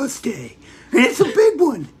your birthday. And it's a big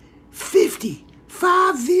one. 50.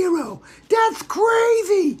 That's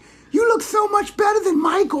crazy. You look so much better than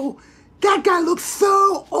Michael. That guy looks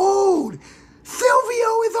so old.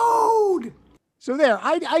 Silvio is old. So there,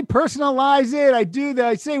 I personalize it. I do that.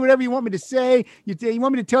 I say whatever you want me to say. You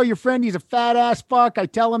want me to tell your friend he's a fat ass fuck. I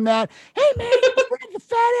tell him that. Hey man, your friend's a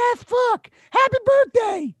fat ass fuck. Happy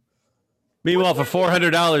birthday. Meanwhile, for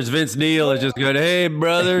 $400, Vince Neil is just going, hey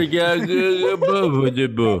brother, For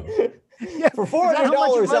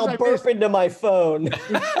 $400, I'll burp into my phone.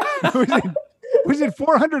 Was it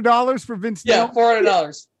 $400 for Vince Neil? Yeah,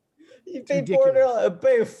 $400. You paid $400. I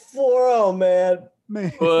paid $400, man.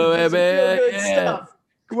 Man. Stuff.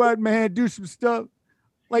 Go out, man. Do some stuff.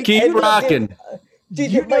 Like keep rocking.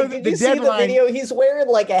 Did you see the video? He's wearing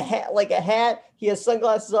like a hat. He has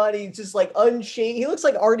sunglasses on. He's just like unshaved. He looks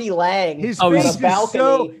like Artie Lang. His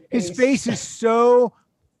face is so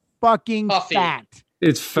fucking puffy. Fat.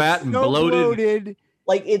 It's fat and bloated.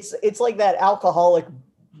 Like it's like that alcoholic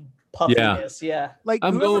puffiness. Yeah. Like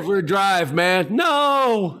I'm going for a drive, man.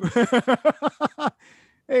 No.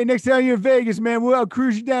 Hey, next time you're in Vegas, man, I'll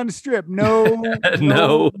cruise you down the strip. No.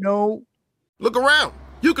 No. Look around.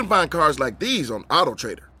 You can find cars like these on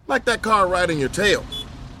AutoTrader. Like that car right in your tail.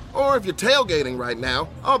 Or if you're tailgating right now,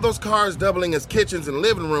 all those cars doubling as kitchens and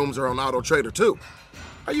living rooms are on AutoTrader too.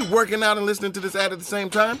 Are you working out and listening to this ad at the same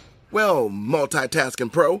time? Well,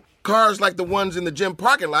 multitasking pro, cars like the ones in the gym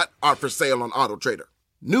parking lot are for sale on AutoTrader.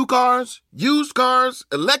 New cars, used cars,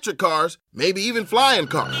 electric cars, maybe even flying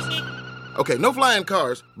cars. Okay, no flying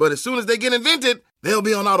cars, but as soon as they get invented, they'll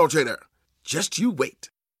be on AutoTrader. Just you wait.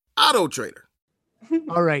 AutoTrader.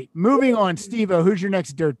 All right, moving on. Steve-O, who's your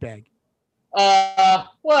next dirtbag?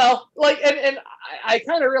 Well, like, and I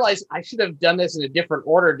kind of realized I should have done this in a different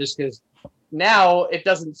order just because now it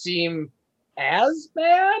doesn't seem as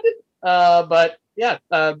bad. But yeah,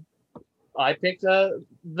 I picked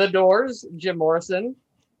The Doors, Jim Morrison.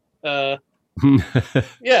 Yeah.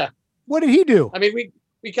 What did he do? I mean,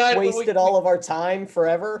 we kind of wasted all of our time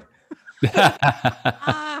forever.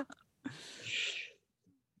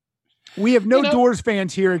 We have no Doors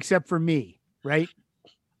fans here except for me, right?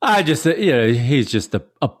 I just, he's just a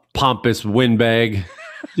pompous windbag,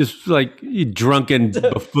 just like you drunken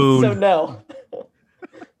buffoon. So no.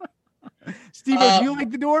 Steve, do you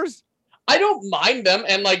like The Doors? I don't mind them,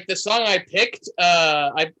 and like the song I picked,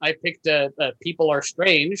 I picked "People Are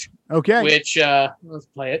Strange." Okay. Which let's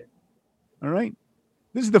play it. All right.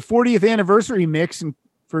 This is the 40th anniversary mix, and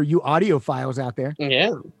for you audiophiles out there.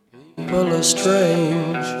 Yeah. People are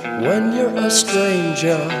strange when you're a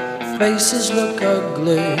stranger. Faces look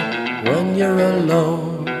ugly when you're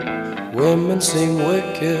alone. Women seem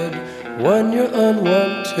wicked when you're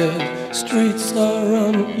unwanted. Streets are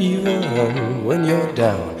uneven when you're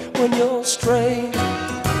down. When you're strange,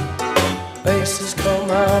 faces come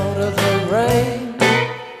out of the rain.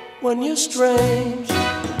 When you're strange,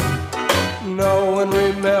 no one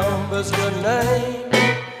remembers your name.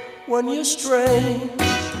 When you're strange,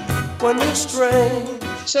 when you're strange.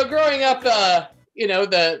 So growing up, the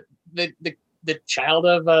child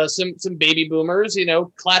of some baby boomers,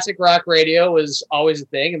 classic rock radio was always a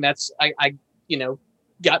thing, and that's I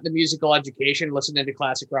got the musical education listening to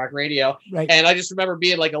classic rock radio, right. And I just remember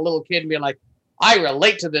being like a little kid and being like, I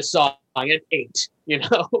relate to this song at 8,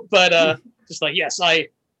 but just like yes,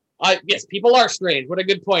 yes, people are strange. What a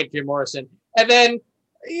good point, Jim Morrison. And then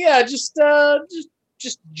just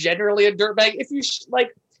generally a dirtbag. If you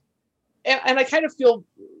like, and I kind of feel.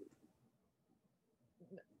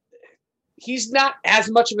 He's not as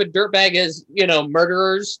much of a dirtbag as,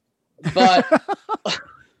 murderers, but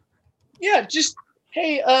yeah, just,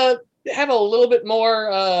 hey, have a little bit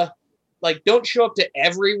more, don't show up to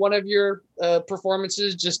every one of your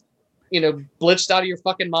performances, just, blitzed out of your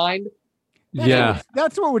fucking mind.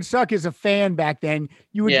 That's what would suck as a fan back then.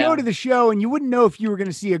 You would go to the show and you wouldn't know if you were going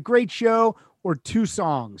to see a great show or 2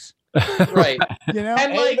 songs. Right. And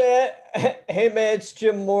hey man, it's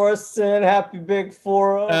Jim Morrison. Happy Big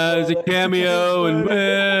 4-0. There's a cameo and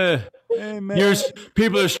hey, man.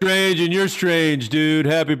 People are strange and you're strange, dude.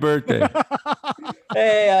 Happy birthday.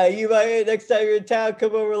 Hey, you might next time you're in town,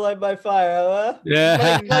 come over, light my fire, huh?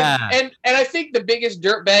 Yeah. And I think the biggest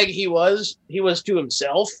dirtbag he was to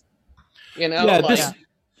himself. Yeah, but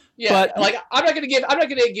I'm not gonna give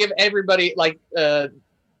everybody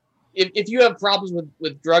if you have problems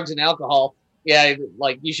with drugs and alcohol,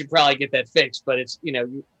 you should probably get that fixed. But it's,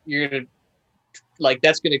 you're gonna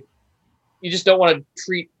you just don't want to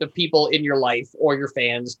treat the people in your life or your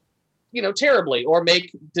fans, terribly, or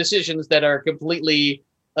make decisions that are completely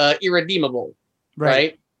irredeemable.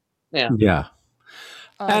 Right. Yeah. Yeah.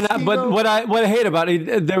 But what I hate about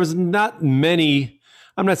it, there was not many.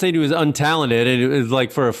 I'm not saying he was untalented, and it was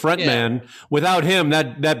like for a front man. Without him,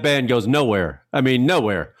 that band goes nowhere. I mean,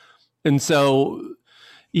 nowhere. And so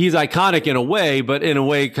he's iconic in a way, but in a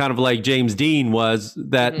way kind of like James Dean was,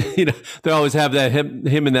 that, they always have that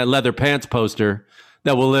him in that leather pants poster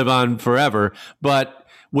that will live on forever. But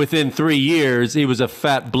within 3 years, he was a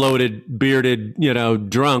fat, bloated, bearded,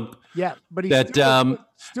 drunk. Yeah, but he's that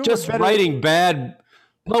still just writing bad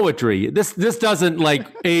poetry. This doesn't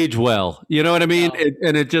age well. You know what I mean? No.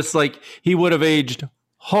 And it just he would have aged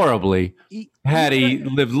horribly had he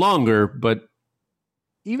lived longer, but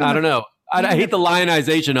I don't know. I hate the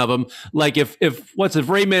lionization of him. Like if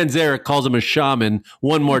Ray Manzarek calls him a shaman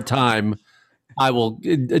one more time, I will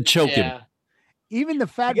choke him. Even the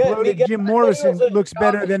fat bloated Jim Morrison looks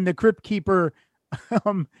better than the Crypt Keeper,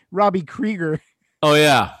 Robbie Krieger. Oh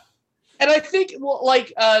yeah. And I think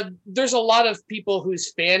there's a lot of people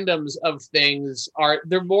whose fandoms of things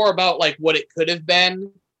they're more about what it could have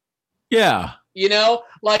been. Yeah.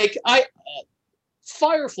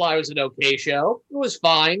 Firefly was an okay show. It was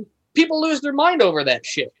fine. People lose their mind over that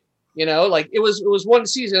shit. It was one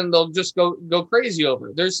season, they'll just go crazy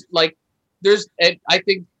over. I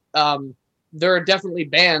think there are definitely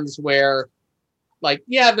bands where like,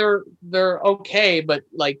 yeah, they're okay, but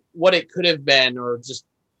like what it could have been, or just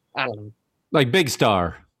I don't know. Like Big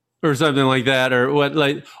Star or something like that, or what?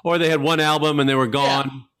 Like, or they had one album and they were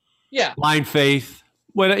gone. Yeah. Blind Faith,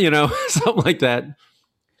 what something like that.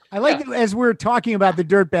 I like that as we're talking about the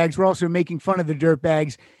Dirtbags, we're also making fun of the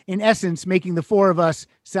Dirtbags. In essence, making the four of us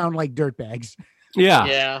sound like dirtbags.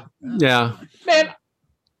 Yeah. Man,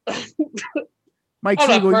 Mike I'm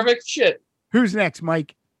not Siegel, perfect. Shit. Who's next,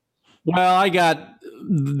 Mike? Well, I got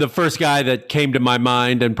the first guy that came to my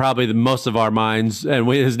mind, and probably most of our minds, and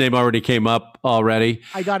his name already came up already.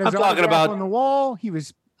 I got his I'm talking autograph about on the wall. He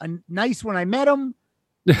was nice when I met him.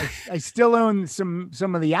 I still own some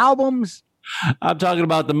of the albums. I'm talking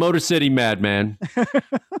about the Motor City Madman.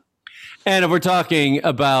 And if we're talking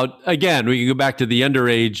about, again, we can go back to the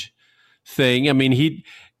underage thing. I mean,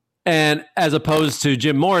 and as opposed to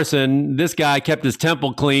Jim Morrison, this guy kept his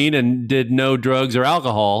temple clean and did no drugs or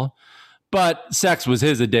alcohol, but sex was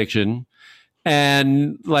his addiction.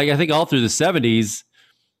 And like, I think all through the 70s,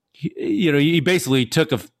 he basically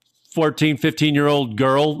took a 14, 15-year-old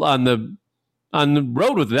girl on the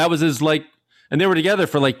road with it. That was his, like, and they were together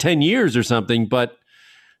for like 10 years or something, but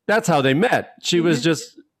that's how they met. She was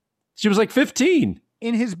like 15.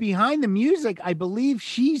 In his Behind the Music, I believe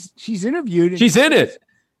she's interviewed. She's in it.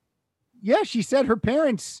 Yeah, she said her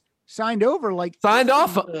parents signed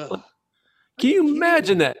off. Can you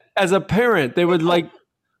imagine that? As a parent, they would like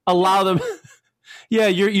allow them. Yeah,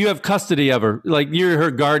 you have custody of her. Like, you're her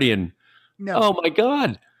guardian. No. Oh my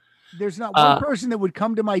God. There's not one person that would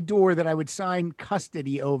come to my door that I would sign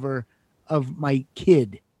custody over of my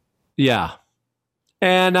kid. Yeah.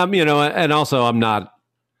 And and also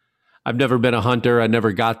I've never been a hunter. I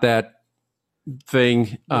never got that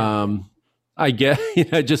thing. Yeah. I get,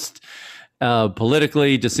 just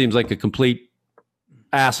politically just seems like a complete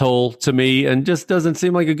asshole to me and just doesn't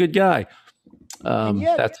seem like a good guy. And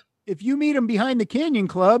yet, if you meet him behind the Canyon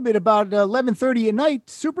Club at about 11:30 at night,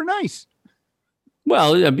 super nice.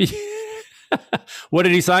 Well, I mean, what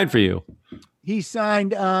did he sign for you? He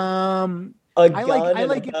signed gun I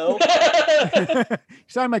like it.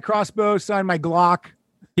 Signed my crossbow, signed my Glock.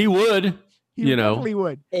 He would. He definitely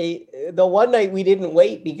would. The one night we didn't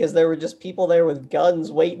wait because there were just people there with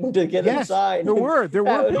guns waiting to get him signed. There were.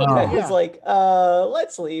 It's like,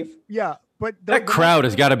 let's leave. Yeah, but that crowd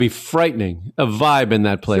has got to be frightening. A vibe in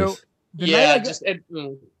that place. So,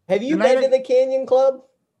 have you been to the Canyon Club?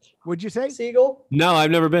 What'd you say, Siegel? No,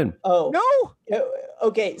 I've never been. No.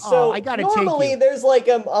 Okay, so I gotta normally take you. there's like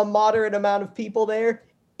a moderate amount of people there.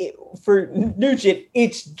 For Nugent,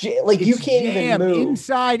 it's you can't even move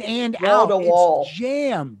inside and wall out. to wall. It's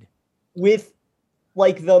jammed with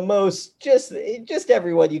like the most just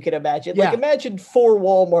everyone you can imagine. Yeah. Like, imagine 4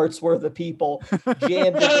 Walmarts worth of people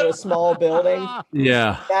jammed into a small building.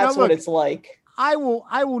 Yeah, that's what it's like. I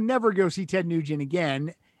will never go see Ted Nugent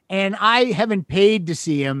again, and I haven't paid to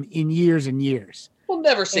see him in years and years. We'll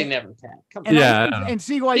never say never, Ted. Come on. And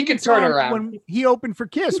see why he can turn around when he opened for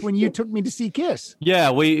Kiss when you took me to see Kiss.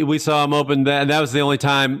 Yeah, we saw him open that, and that was the only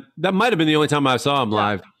time. That might have been the only time I saw him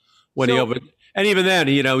live when he opened. And even then,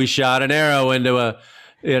 he shot an arrow into a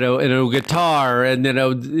guitar,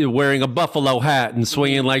 and wearing a buffalo hat and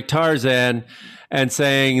swinging like Tarzan, and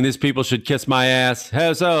saying these people should kiss my ass.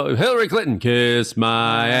 So Hillary Clinton, kiss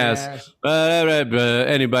my ass.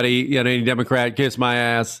 Anybody, any Democrat, kiss my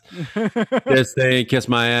ass. This thing, kiss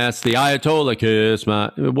my ass. The Ayatollah, kiss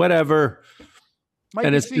my whatever.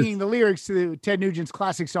 Mike is singing the lyrics to Ted Nugent's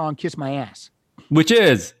classic song "Kiss My Ass," which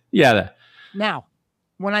is Now,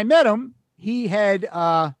 when I met him, he had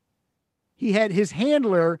his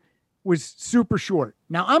handler was super short.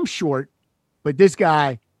 Now I'm short, but this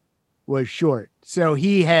guy was short. So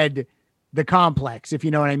he had the complex, if you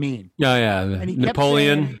know what I mean. Oh, yeah. And he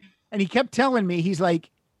Napoleon. And he kept telling me, he's like,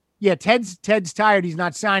 yeah, Ted's tired. He's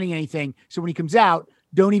not signing anything. So when he comes out,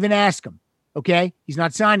 don't even ask him. Okay. He's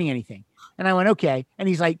not signing anything. And I went, okay. And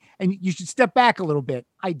he's like, and you should step back a little bit.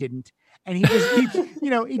 I didn't. And he just keeps,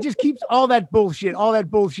 he just keeps all that bullshit.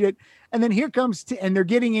 And then here comes, and they're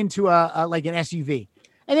getting into like an SUV.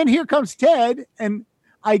 And then here comes Ted. And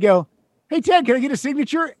I go, hey, Ted, can I get a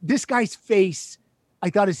signature? This guy's face, I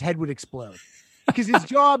thought his head would explode because his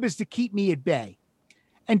job is to keep me at bay.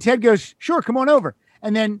 And Ted goes, sure, come on over.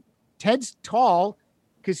 And then Ted's tall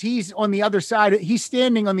because he's on the other side. He's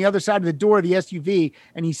standing on the other side of the door of the SUV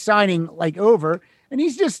and he's signing like over. And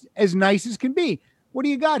he's just as nice as can be. What do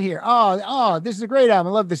you got here? Oh, this is a great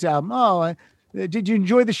album. I love this album. Oh, did you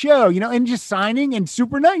enjoy the show? And just signing and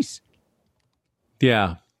super nice.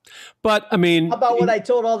 Yeah. But I mean, how about when I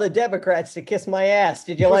told all the Democrats to kiss my ass?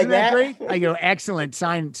 Did you like that? Great? I go, excellent.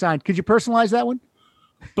 Sign. Could you personalize that one?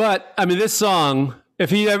 But I mean, this song, if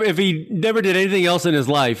he never did anything else in his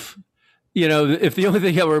life, if the only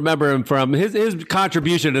thing he'll remember him from his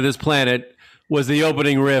contribution to this planet was the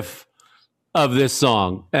opening riff of this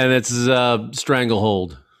song, and it's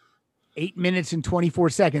Stranglehold. 8 minutes and 24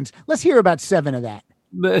 seconds. Let's hear about 7 of that.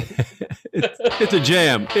 It's a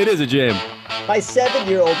jam. It is a jam. My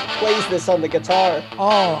 7-year-old plays this on the guitar.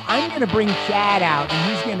 Oh, I'm going to bring Chad out,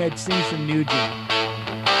 and he's going to sing some Nugent.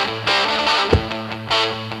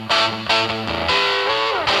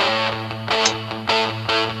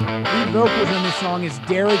 Lead vocals on this song is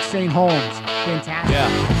Derek St. Holmes. Fantastic.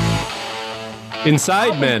 Yeah.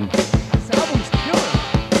 Inside Men. This album's killer.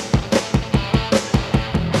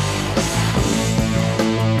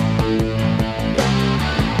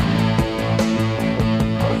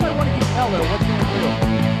 What if I want to get Ella? What's going to do?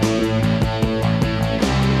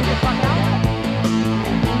 Get the fuck out?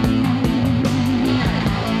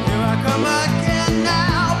 Here I come again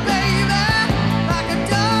now, baby, like a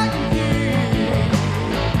dog.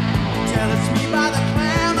 Tell it's me by the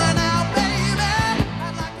clamor now,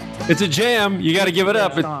 baby. It's a jam. You got to give it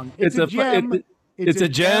up. It's a jam. It's a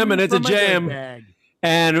jam, and it's a jam.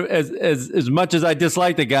 And as much as I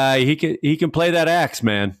dislike the guy, he can play that axe,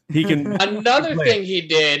 man. He can. Another thing he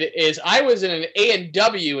did is I was in an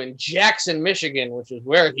A&W in Jackson, Michigan, which is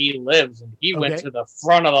where he lives, and he went to the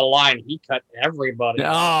front of the line. He cut everybody. Oh.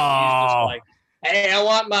 He's just like, hey, I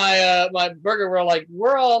want my burger. We're like,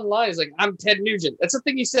 we're all in line. He's like, I'm Ted Nugent. That's the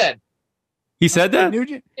thing he said. He said that?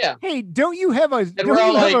 Nugent? Yeah. Hey, don't you have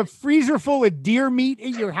a freezer full of deer meat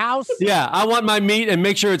in your house? Yeah, I want my meat and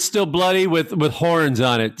make sure it's still bloody with horns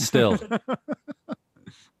on it still.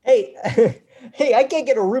 Hey, I can't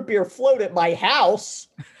get a root beer float at my house.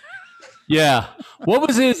 Yeah. What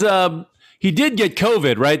was his he did get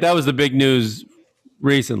COVID, right? That was the big news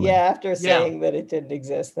recently. Yeah, after saying that it didn't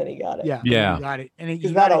exist, then he got it. Yeah. Yeah. He got it. And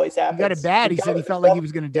Because that always happens. He got it bad. He said he felt like he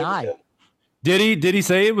was going to die. Did he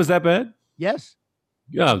say it was that bad? Yes.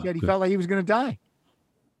 Yeah. He said he felt like he was going to die.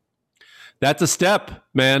 That's a step,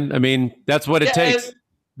 man. I mean, that's what it takes.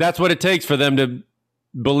 That's what it takes for them to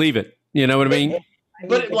believe it. You know what I mean?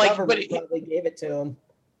 But he probably gave it to him.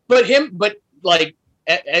 But as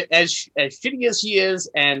shitty as he is,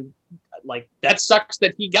 and like that sucks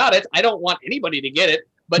that he got it. I don't want anybody to get it.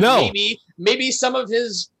 But maybe some of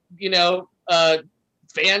his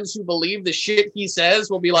fans who believe the shit he says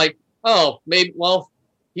will be like, oh, maybe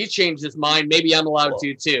he changed his mind. Maybe I'm allowed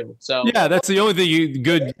to too. So yeah, that's the only thing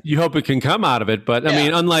you hope it can come out of it. But I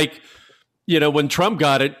mean, unlike when Trump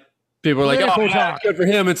got it, people are like, "Oh, yeah, good for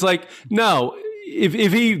him." It's like, no,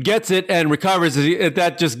 if he gets it and recovers,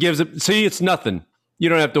 that just gives it. See, it's nothing. You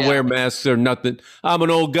don't have to wear masks or nothing. I'm an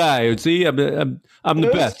old guy. See, I'm the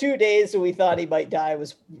best. 2 days that we thought he might die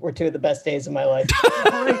were 2 of the best days of my life.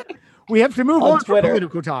 We have to move on from Twitter.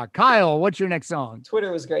 political talk. Kyle, what's your next song?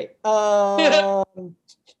 Twitter was great.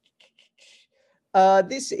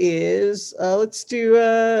 This is let's do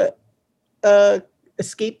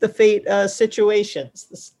Escape the Fate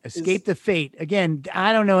Situations. Escape the Fate. Again,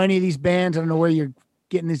 I don't know any of these bands. I don't know where you're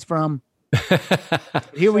getting this from.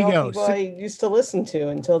 Here we go. I used to listen to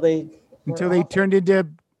until they turned into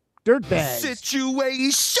Dirtbags.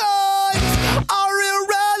 Situations are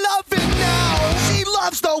irrelevant now. She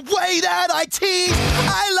loves the way that I tease.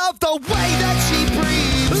 I love the way that she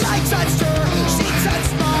breathes. I touched her, she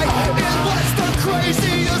touched mine. It was the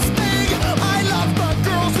craziest thing. I love the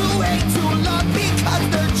girls who hate to love because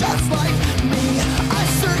they're just like me. A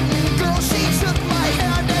certain girl, she took my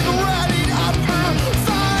hand and ran it up her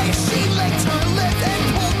thigh. She licked her lips and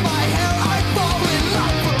pulled my hair. I fall in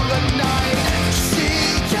love for the night. She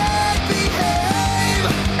can't behave,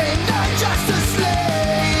 and I'm just a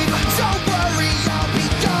slave. Don't worry, I'll be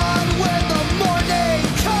gone when the morning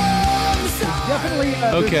comes.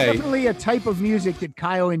 There's definitely a type of music that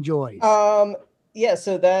Kyle enjoys. Yeah,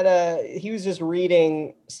 so that he was just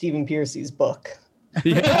reading Stephen Piercy's book.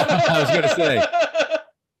 Yeah, I was going to say.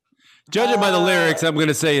 Judging by the lyrics, I'm going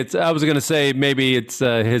to say I was going to say maybe it's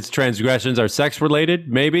his transgressions are sex related,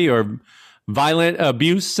 maybe, or violent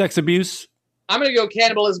abuse, sex abuse. I'm going to go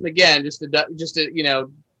cannibalism again, just to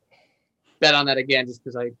bet on that again, just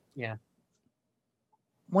because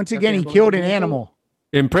Once again, he killed an animal.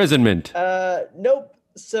 Imprisonment. Nope.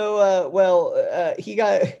 So, he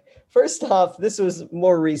got. First off, this was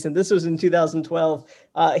more recent. This was in 2012.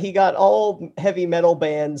 He got all heavy metal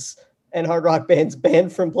bands and hard rock bands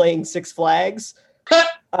banned from playing Six Flags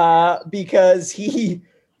because he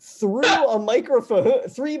threw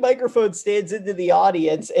three microphone stands into the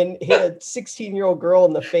audience and hit a 16-year-old girl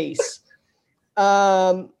in the face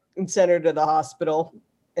and sent her to the hospital.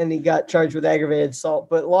 and he got charged with aggravated assault.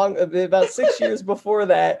 But about 6 years before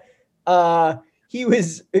that, he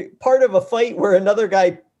was part of a fight where another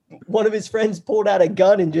guy, one of his friends, pulled out a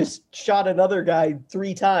gun and just shot another guy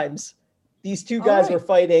 3 times. These two guys were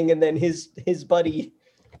fighting, and then his buddy,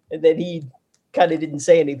 and then he kind of didn't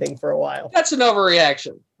say anything for a while. That's an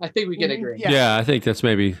overreaction. I think we can agree. Yeah, I think that's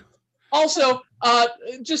maybe. Also,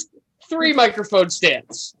 just 3 microphone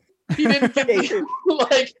stands. He didn't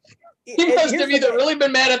like. He must have either really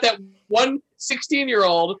been mad at that one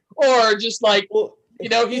 16-year-old or just like, he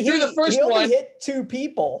threw the first he only one. Hit 2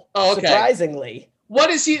 people. Oh, okay. Surprisingly. What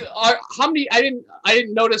is he? How many? I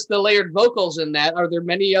didn't notice the layered vocals in that. Are there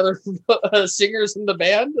many other singers in the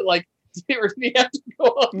band? Like, did he have to go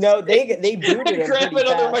up? No, they booted him grab pretty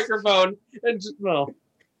another fast. microphone and just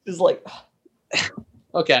Just like,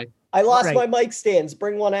 okay. I lost my mic stands.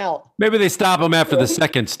 Bring one out. Maybe they stop him after the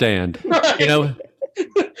second stand. Right.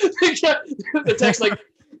 The text like,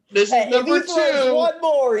 this is number 2. One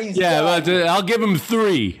more. I'll give him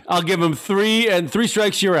 3. I'll give him 3, and 3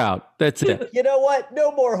 strikes, you're out. That's it. You know what?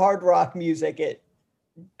 No more hard rock music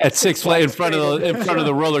At Six Flags in front of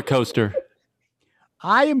the roller coaster.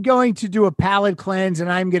 I am going to do a palate cleanse,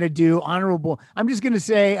 and I'm going to do honorable. I'm just going to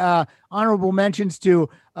say honorable mentions to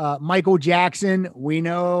Michael Jackson. We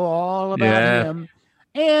know all about him.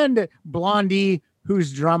 And Blondie,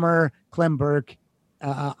 whose drummer, Clem Burke,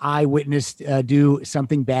 I witnessed do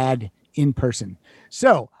something bad in person.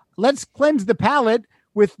 So let's cleanse the palate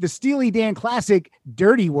with the Steely Dan classic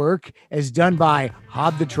Dirty Work, as done by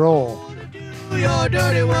Hob the Troll. Do your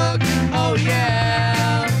dirty work, oh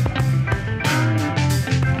yeah.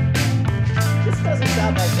 This doesn't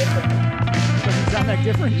sound that different. Doesn't sound that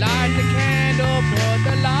different? Light the candle, put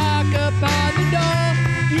the lock upon the door.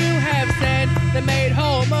 You have sent the maid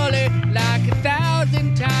home early like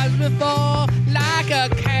 1,000 times before. Like a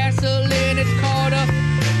castle in its corner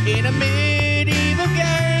in a medieval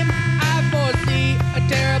game. I foresee a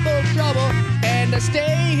terrible trouble and I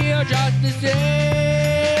stay here just the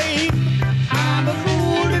same. I'm a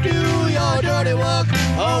fool to do your dirty work,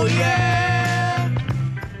 oh yeah.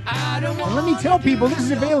 I don't want. And let me tell people, this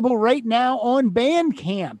is available right now on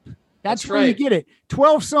Bandcamp. That's where you get it.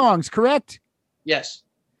 12 songs, correct? Yes.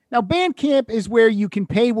 Now, Bandcamp is where you can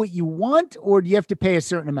pay what you want, or do you have to pay a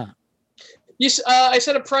certain amount? Yes, I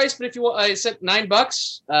set a price, but if you want, I set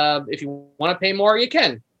 $9. If you want to pay more, you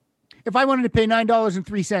can. If I wanted to pay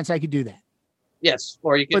 $9.03, I could do that. Yes,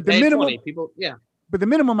 or you could But the pay minimum- 20. People, yeah. But the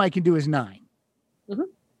minimum I can do is $9. Mhm.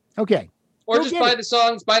 Okay. Or Go just get buy it. the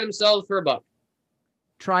songs by themselves for $1.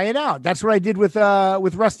 Try it out. That's what I did with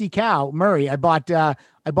Rusty Cow Murray. I bought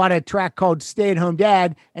a track called "Stay at Home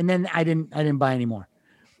Dad," and then I didn't buy any more.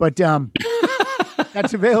 But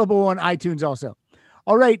that's available on iTunes also.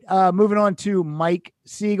 All right, moving on to Mike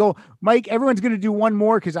Siegel. Mike, everyone's going to do one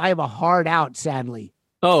more because I have a hard out, sadly.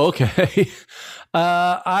 Oh, okay.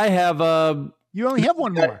 I have. You only have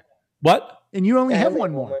one more. What? And you only have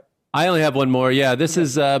one more. I only have one more. Yeah, this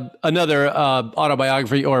is another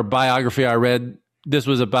autobiography or biography I read. This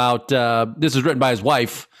was about. This was written by his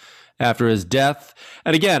wife after his death,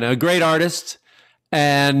 and again, a great artist.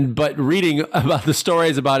 But reading about the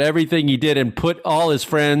stories about everything he did and put all his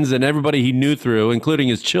friends and everybody he knew through, including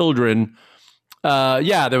his children.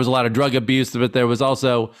 There was a lot of drug abuse, but there was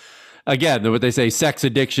also, again, what they say, sex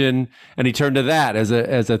addiction, and he turned to that as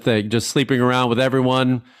a thing, just sleeping around with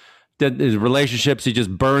everyone. His relationships he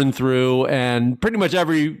just burned through, and pretty much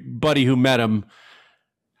everybody who met him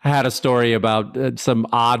had a story about some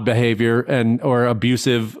odd behavior or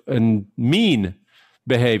abusive and mean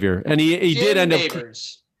behavior. And he did end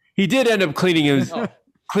up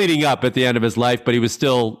cleaning up at the end of his life, but he was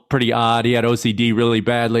still pretty odd. He had OCD really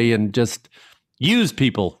badly and just used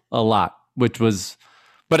people a lot, but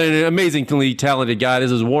an amazingly talented guy. This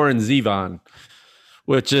is Warren Zevon,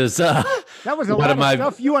 which is that was a lot of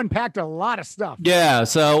stuff. You unpacked a lot of stuff. Yeah.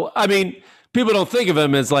 So, I mean, people don't think of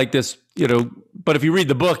him as like this, but if you read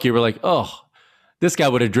the book, you were like, oh, this guy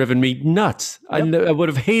would have driven me nuts. Yep. I would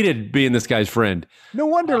have hated being this guy's friend. No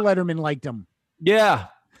wonder Letterman liked him. Yeah.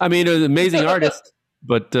 I mean, it was an amazing artist,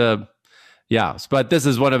 but but this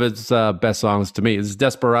is one of his best songs to me. It's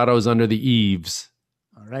Desperados Under the Eaves.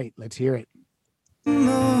 All right, let's hear it. In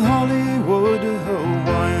the Hollywood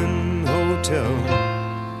Hawaiian Hotel,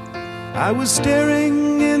 I was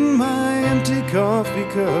staring in my empty coffee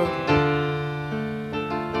cup.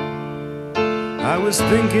 I was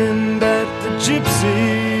thinking that the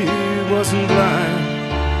gypsy wasn't blind.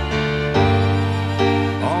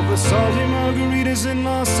 All the salty margaritas in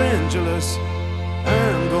Los Angeles,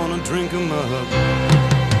 I'm gonna drink them up.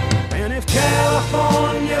 And if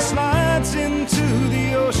California slides into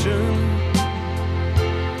the ocean,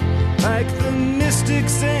 like the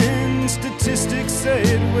mystics and statistics say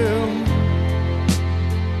it will.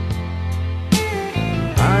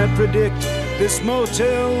 I predict this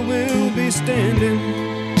motel will be standing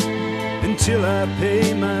until I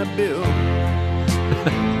pay my bill.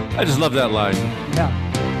 I just love that line. Yeah.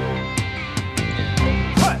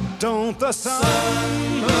 What don't the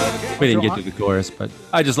sun look at? We didn't get to the chorus, but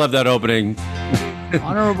I just love that opening.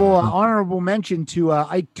 Honorable mention to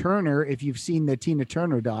Ike Turner, if you've seen the Tina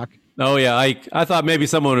Turner doc. Oh yeah, Ike. I thought maybe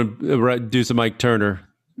someone would do some Ike Turner.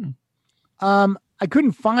 I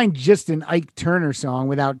couldn't find just an Ike Turner song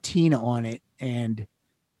without Tina on it, and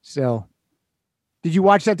so. Did you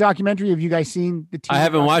watch that documentary? Have you guys seen the Tina? I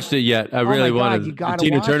haven't watched it yet. I really wanted the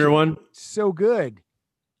Tina Turner one. So good.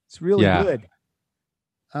 It's really good.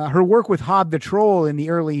 Her work with Hob the Troll in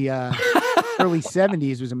the early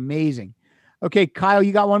 70s was amazing. Okay, Kyle,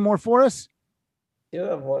 you got one more for us? I do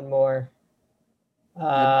have one more.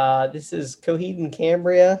 This is Coheed and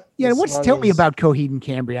Cambria. Yeah, tell me about Coheed and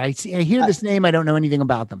Cambria. I hear this name. I don't know anything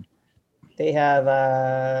about them. They have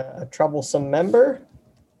a troublesome member.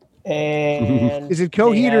 And is it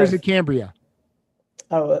Coheed or is it Cambria?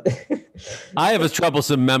 Oh, I have a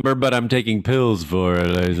troublesome member, but I'm taking pills for it,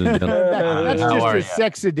 ladies and gentlemen. That's just a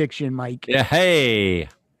sex addiction, Mike. Yeah, hey.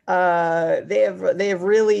 They have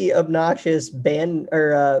really obnoxious band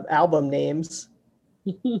or album names.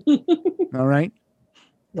 All right.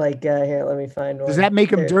 Like here, let me find one. Does that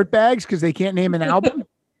make them dirtbags because they can't name an album?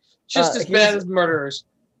 Just as bad as murderers.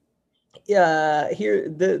 Yeah, here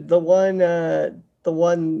the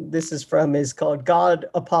one this is from is called God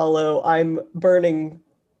Apollo. I'm burning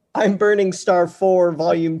Star 4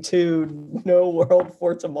 Volume 2. No World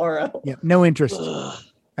for Tomorrow. Yeah, no interest. I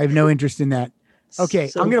have no interest in that. Okay,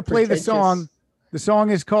 So I'm going to play the pretentious. song. The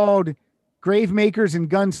song is called Grave Makers and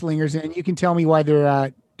Gunslingers, and you can tell me why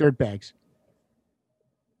they're dirtbags.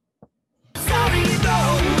 Sorry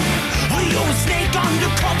though, you're a snake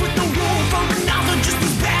undercover with the rule from another, just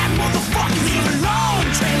as bad motherfuckers even alone,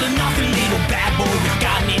 trailing nothing, little bad boy with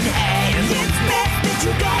gun in hand. It's best that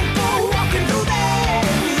you don't go walking through there.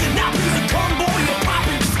 Now please a convoy, you're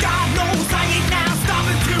popping, 'cause God knows I ain't now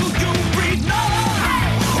stopping till you breathe no.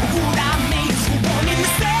 Would I make for one in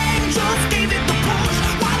the same? Just gave it the push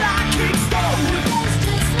while I keep stalling.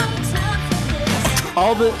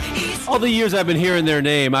 All the years I've been hearing their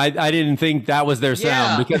name, I didn't think that was their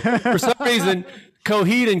sound because for some reason,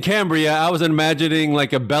 Coheed and Cambria, I was imagining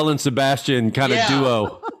like a Bell and Sebastian kind of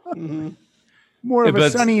duo. Mm-hmm. More of a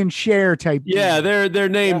Sonny and Cher type. Yeah, their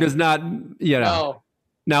name does not, No.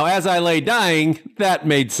 Now, as I lay dying, that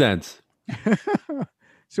made sense.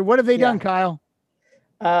 So what have they done, Kyle?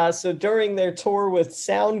 So during their tour with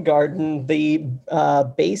Soundgarden, the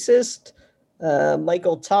bassist,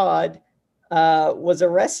 Michael Todd, was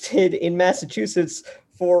arrested in Massachusetts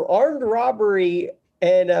for armed robbery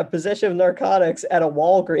and possession of narcotics at a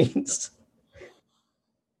Walgreens.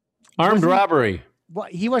 Armed robbery.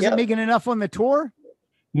 What, he wasn't making enough on the tour?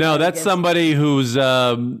 No, that's somebody whose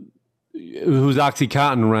OxyContin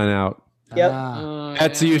ran out. Yep.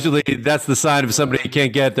 That's usually the sign of somebody who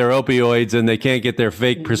can't get their opioids and they can't get their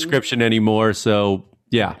fake prescription anymore. So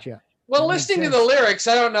yeah. Well, listening to the lyrics,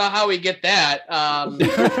 I don't know how we get that.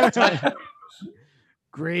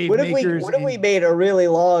 Grave What if we made a really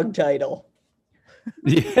long title?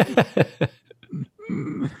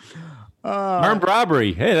 Armed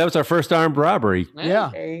robbery. Hey, that was our first armed robbery.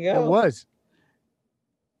 Yeah, there you go. It was.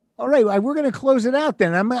 All right, we're going to close it out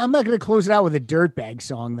then. I'm not going to close it out with a Dirtbag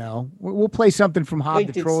song though. We'll play something from Hob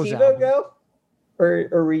the Did Trolls Steve-O album. go? Or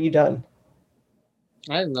were you done?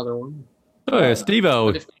 I had another one. Oh yeah,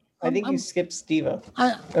 Steve-O. I think you skipped Steve-O.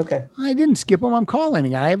 I Okay. didn't skip him. I'm calling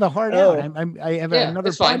him. I have a hard out. I have Yeah, another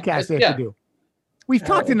it's fine. podcast I Yeah. have to do. We've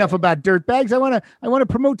talked enough about Dirtbags. I want to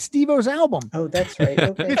promote Steve-O's album. Oh, that's right.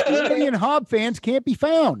 Okay. 15 million Hob fans can't be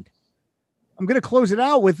found. I'm going to close it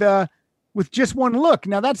out with Just One Look.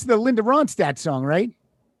 Now that's the Linda Ronstadt song, right?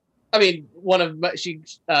 I mean, she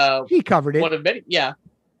covered it. One of many, yeah.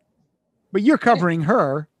 But you're covering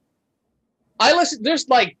her. I listen. There's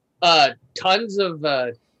like tons of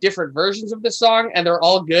different versions of this song, and they're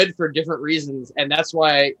all good for different reasons, and that's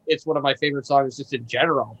why it's one of my favorite songs just in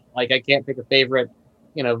general. Like I can't pick a favorite,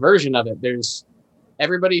 version of it. There's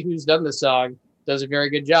everybody who's done the song does a very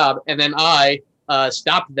good job, and then I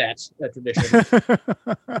stopped that tradition.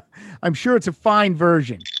 I'm sure it's a fine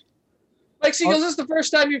version. Like, Seagulls, is this the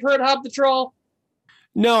first time you've heard Hob the Troll?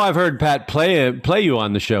 No, I've heard Pat play you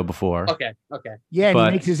on the show before. Okay. Yeah, and But-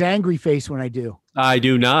 he makes his angry face when I do. I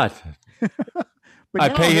do not. But I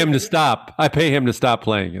now pay him he'll- to stop. I pay him to stop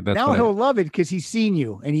playing it. That's now fine. he'll love it because he's seen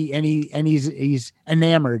you and he's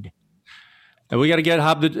enamored. And we got to get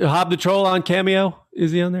Hob the Troll on Cameo.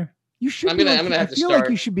 Is he on there? You should. I'm gonna have to I feel start. like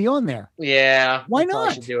you should be on there. Yeah. Why I probably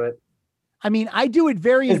not? should do it. I mean, I do it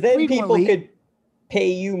very Because then people infrequently. could pay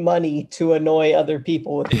you money to annoy other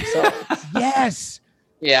people with your songs. Yes.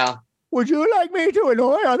 Yeah. Would you like me to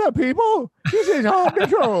annoy other people? This is Hob the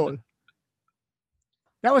Troll.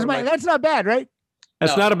 That was that's not bad, right?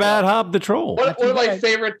 That's not a bad Hob the Troll. One of my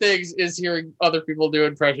favorite things is hearing other people do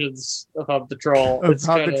impressions of Hob the Troll. Of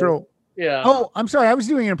Hob the Troll. Yeah. Oh, I'm sorry. I was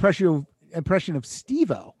doing an impression of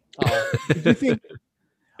Steve-O. Did you think?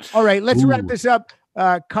 All right, let's wrap this up.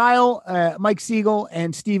 Kyle, Mike Siegel,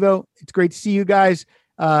 and Steve-O, it's great to see you guys.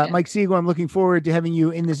 Mike Siegel, I'm looking forward to having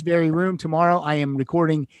you in this very room tomorrow. I am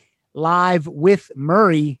recording live with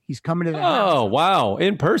Murray. He's coming to the house. Oh, wow.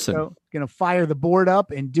 In person. So going to fire the board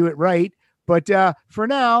up and do it right. But for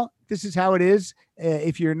now, this is how it is.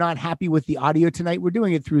 If you're not happy with the audio tonight, we're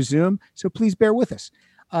doing it through Zoom. So please bear with us.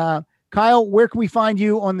 Kyle, where can we find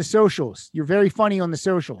you on the socials? You're very funny on the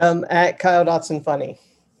socials. At Kyle Dotson Funny.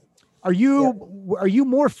 Are you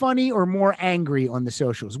more funny or more angry on the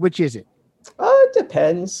socials? Which is it? It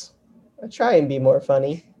depends. I try and be more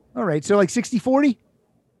funny. All right. So like 60-40?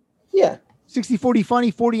 Yeah. 60-40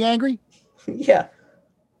 funny, 40 angry? Yeah.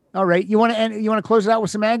 All right. You want to close it out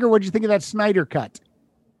with some anger? What'd you think of that Snyder cut?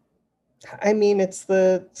 I mean, it's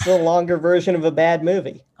the longer version of a bad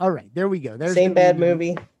movie. All right. There we go. There's Same bad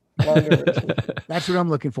movie. Longer version. That's what I'm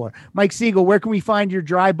looking for. Mike Siegel, where can we find your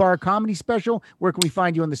Dry Bar comedy special? Where can we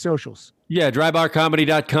find you on the socials? Yeah,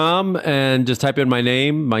 drybarcomedy.com and just type in my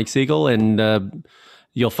name, Mike Siegel, and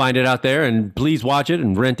you'll find it out there. And please watch it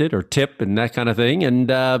and rent it or tip and that kind of thing. And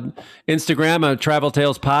Instagram, Travel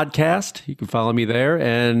Tales Podcast. You can follow me there.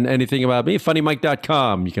 And anything about me,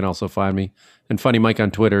 funnymike.com. You can also find me. And Funny Mike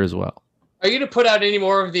on Twitter as well. Are you going to put out any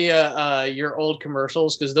more of the your old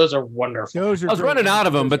commercials? Because those are wonderful. I was running out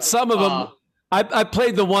of them, but some of them, I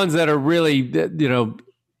played the ones that are really,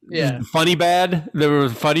 funny bad. They were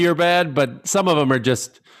funnier bad, but some of them are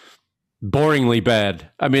just boringly bad.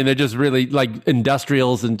 I mean, they're just really like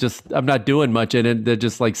industrials and just, I'm not doing much in it. They're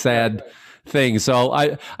just like sad things. So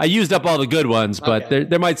I used up all the good ones, but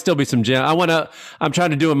there might still be some gem. I'm trying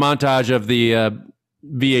to do a montage of the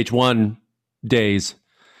VH1 days.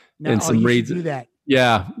 No, and some reads. Do that.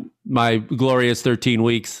 Yeah, my glorious 13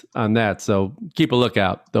 weeks on that. So keep a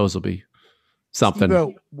lookout. Those will be something.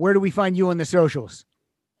 Steve-O, where do we find you on the socials?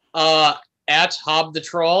 At Hob the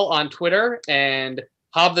Troll on Twitter and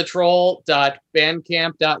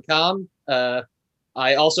hobthetroll.bandcamp.com.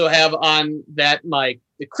 I also have on that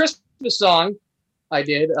the Christmas song I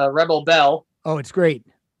did, Rebel Bell. Oh, it's great.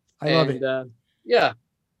 I love it. Yeah.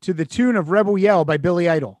 To the tune of Rebel Yell by Billy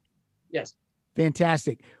Idol. Yes.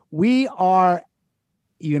 Fantastic. You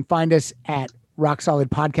can find us at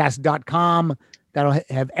rocksolidpodcast.com. That'll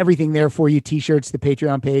have everything there for you. T-shirts, the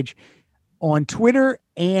Patreon page. On Twitter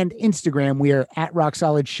and Instagram, we are at Rock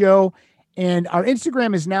Solid Show. And our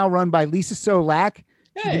Instagram is now run by Lisa Solak.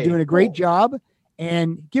 She's been doing a great job.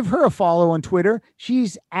 And give her a follow on Twitter.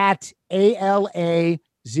 She's at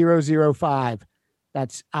ALA005.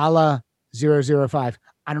 That's ALA 005.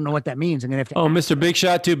 I don't know what that means. I'm going to have to Mr. Big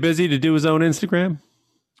Shot too busy to do his own Instagram?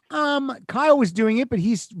 Kyle was doing it, but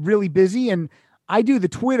he's really busy. And I do the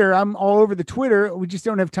Twitter. I'm all over the Twitter. We just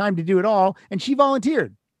don't have time to do it all. And she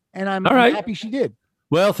volunteered. And I'm happy she did.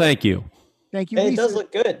 Well, thank you. Thank you, And Lisa. it does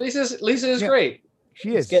look good. Lisa is great. She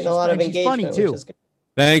is. She's getting a lot of and she's engagement. funny, too. Which is good.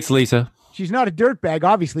 Thanks, Lisa. She's not a dirtbag,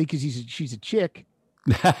 obviously, because she's a chick.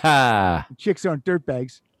 Chicks aren't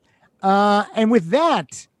dirtbags. And with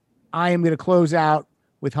that, I am going to close out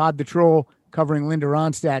with Hob the Troll covering Linda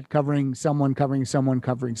Ronstadt, covering someone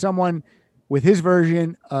with his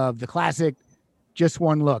version of the classic Just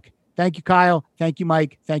One Look. Thank you, Kyle. Thank you,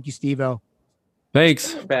 Mike. Thank you, Steve-O.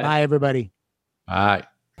 Thanks. Bye, everybody. Bye.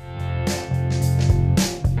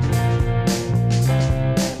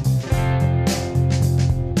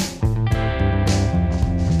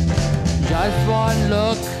 Just one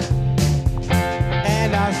look,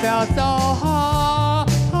 and I felt so hard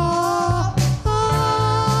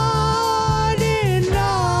in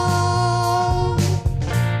love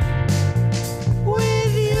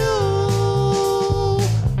with you.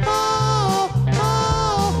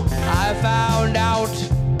 I found out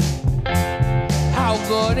how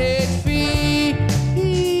good it feels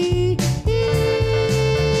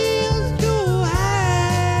to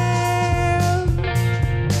have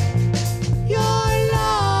your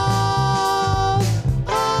love.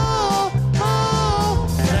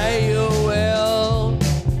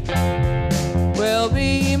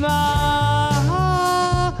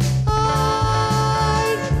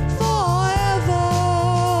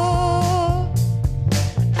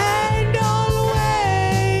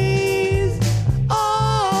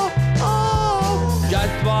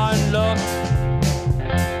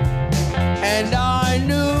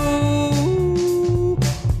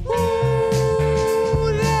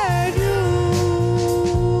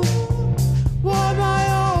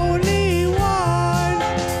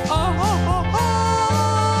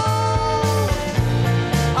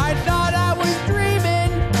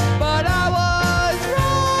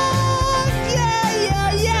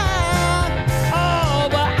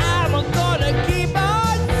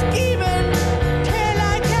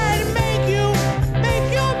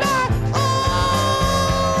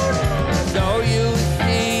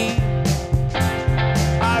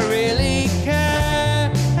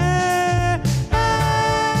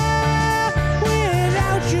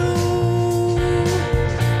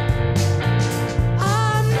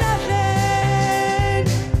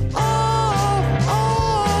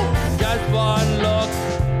 one look.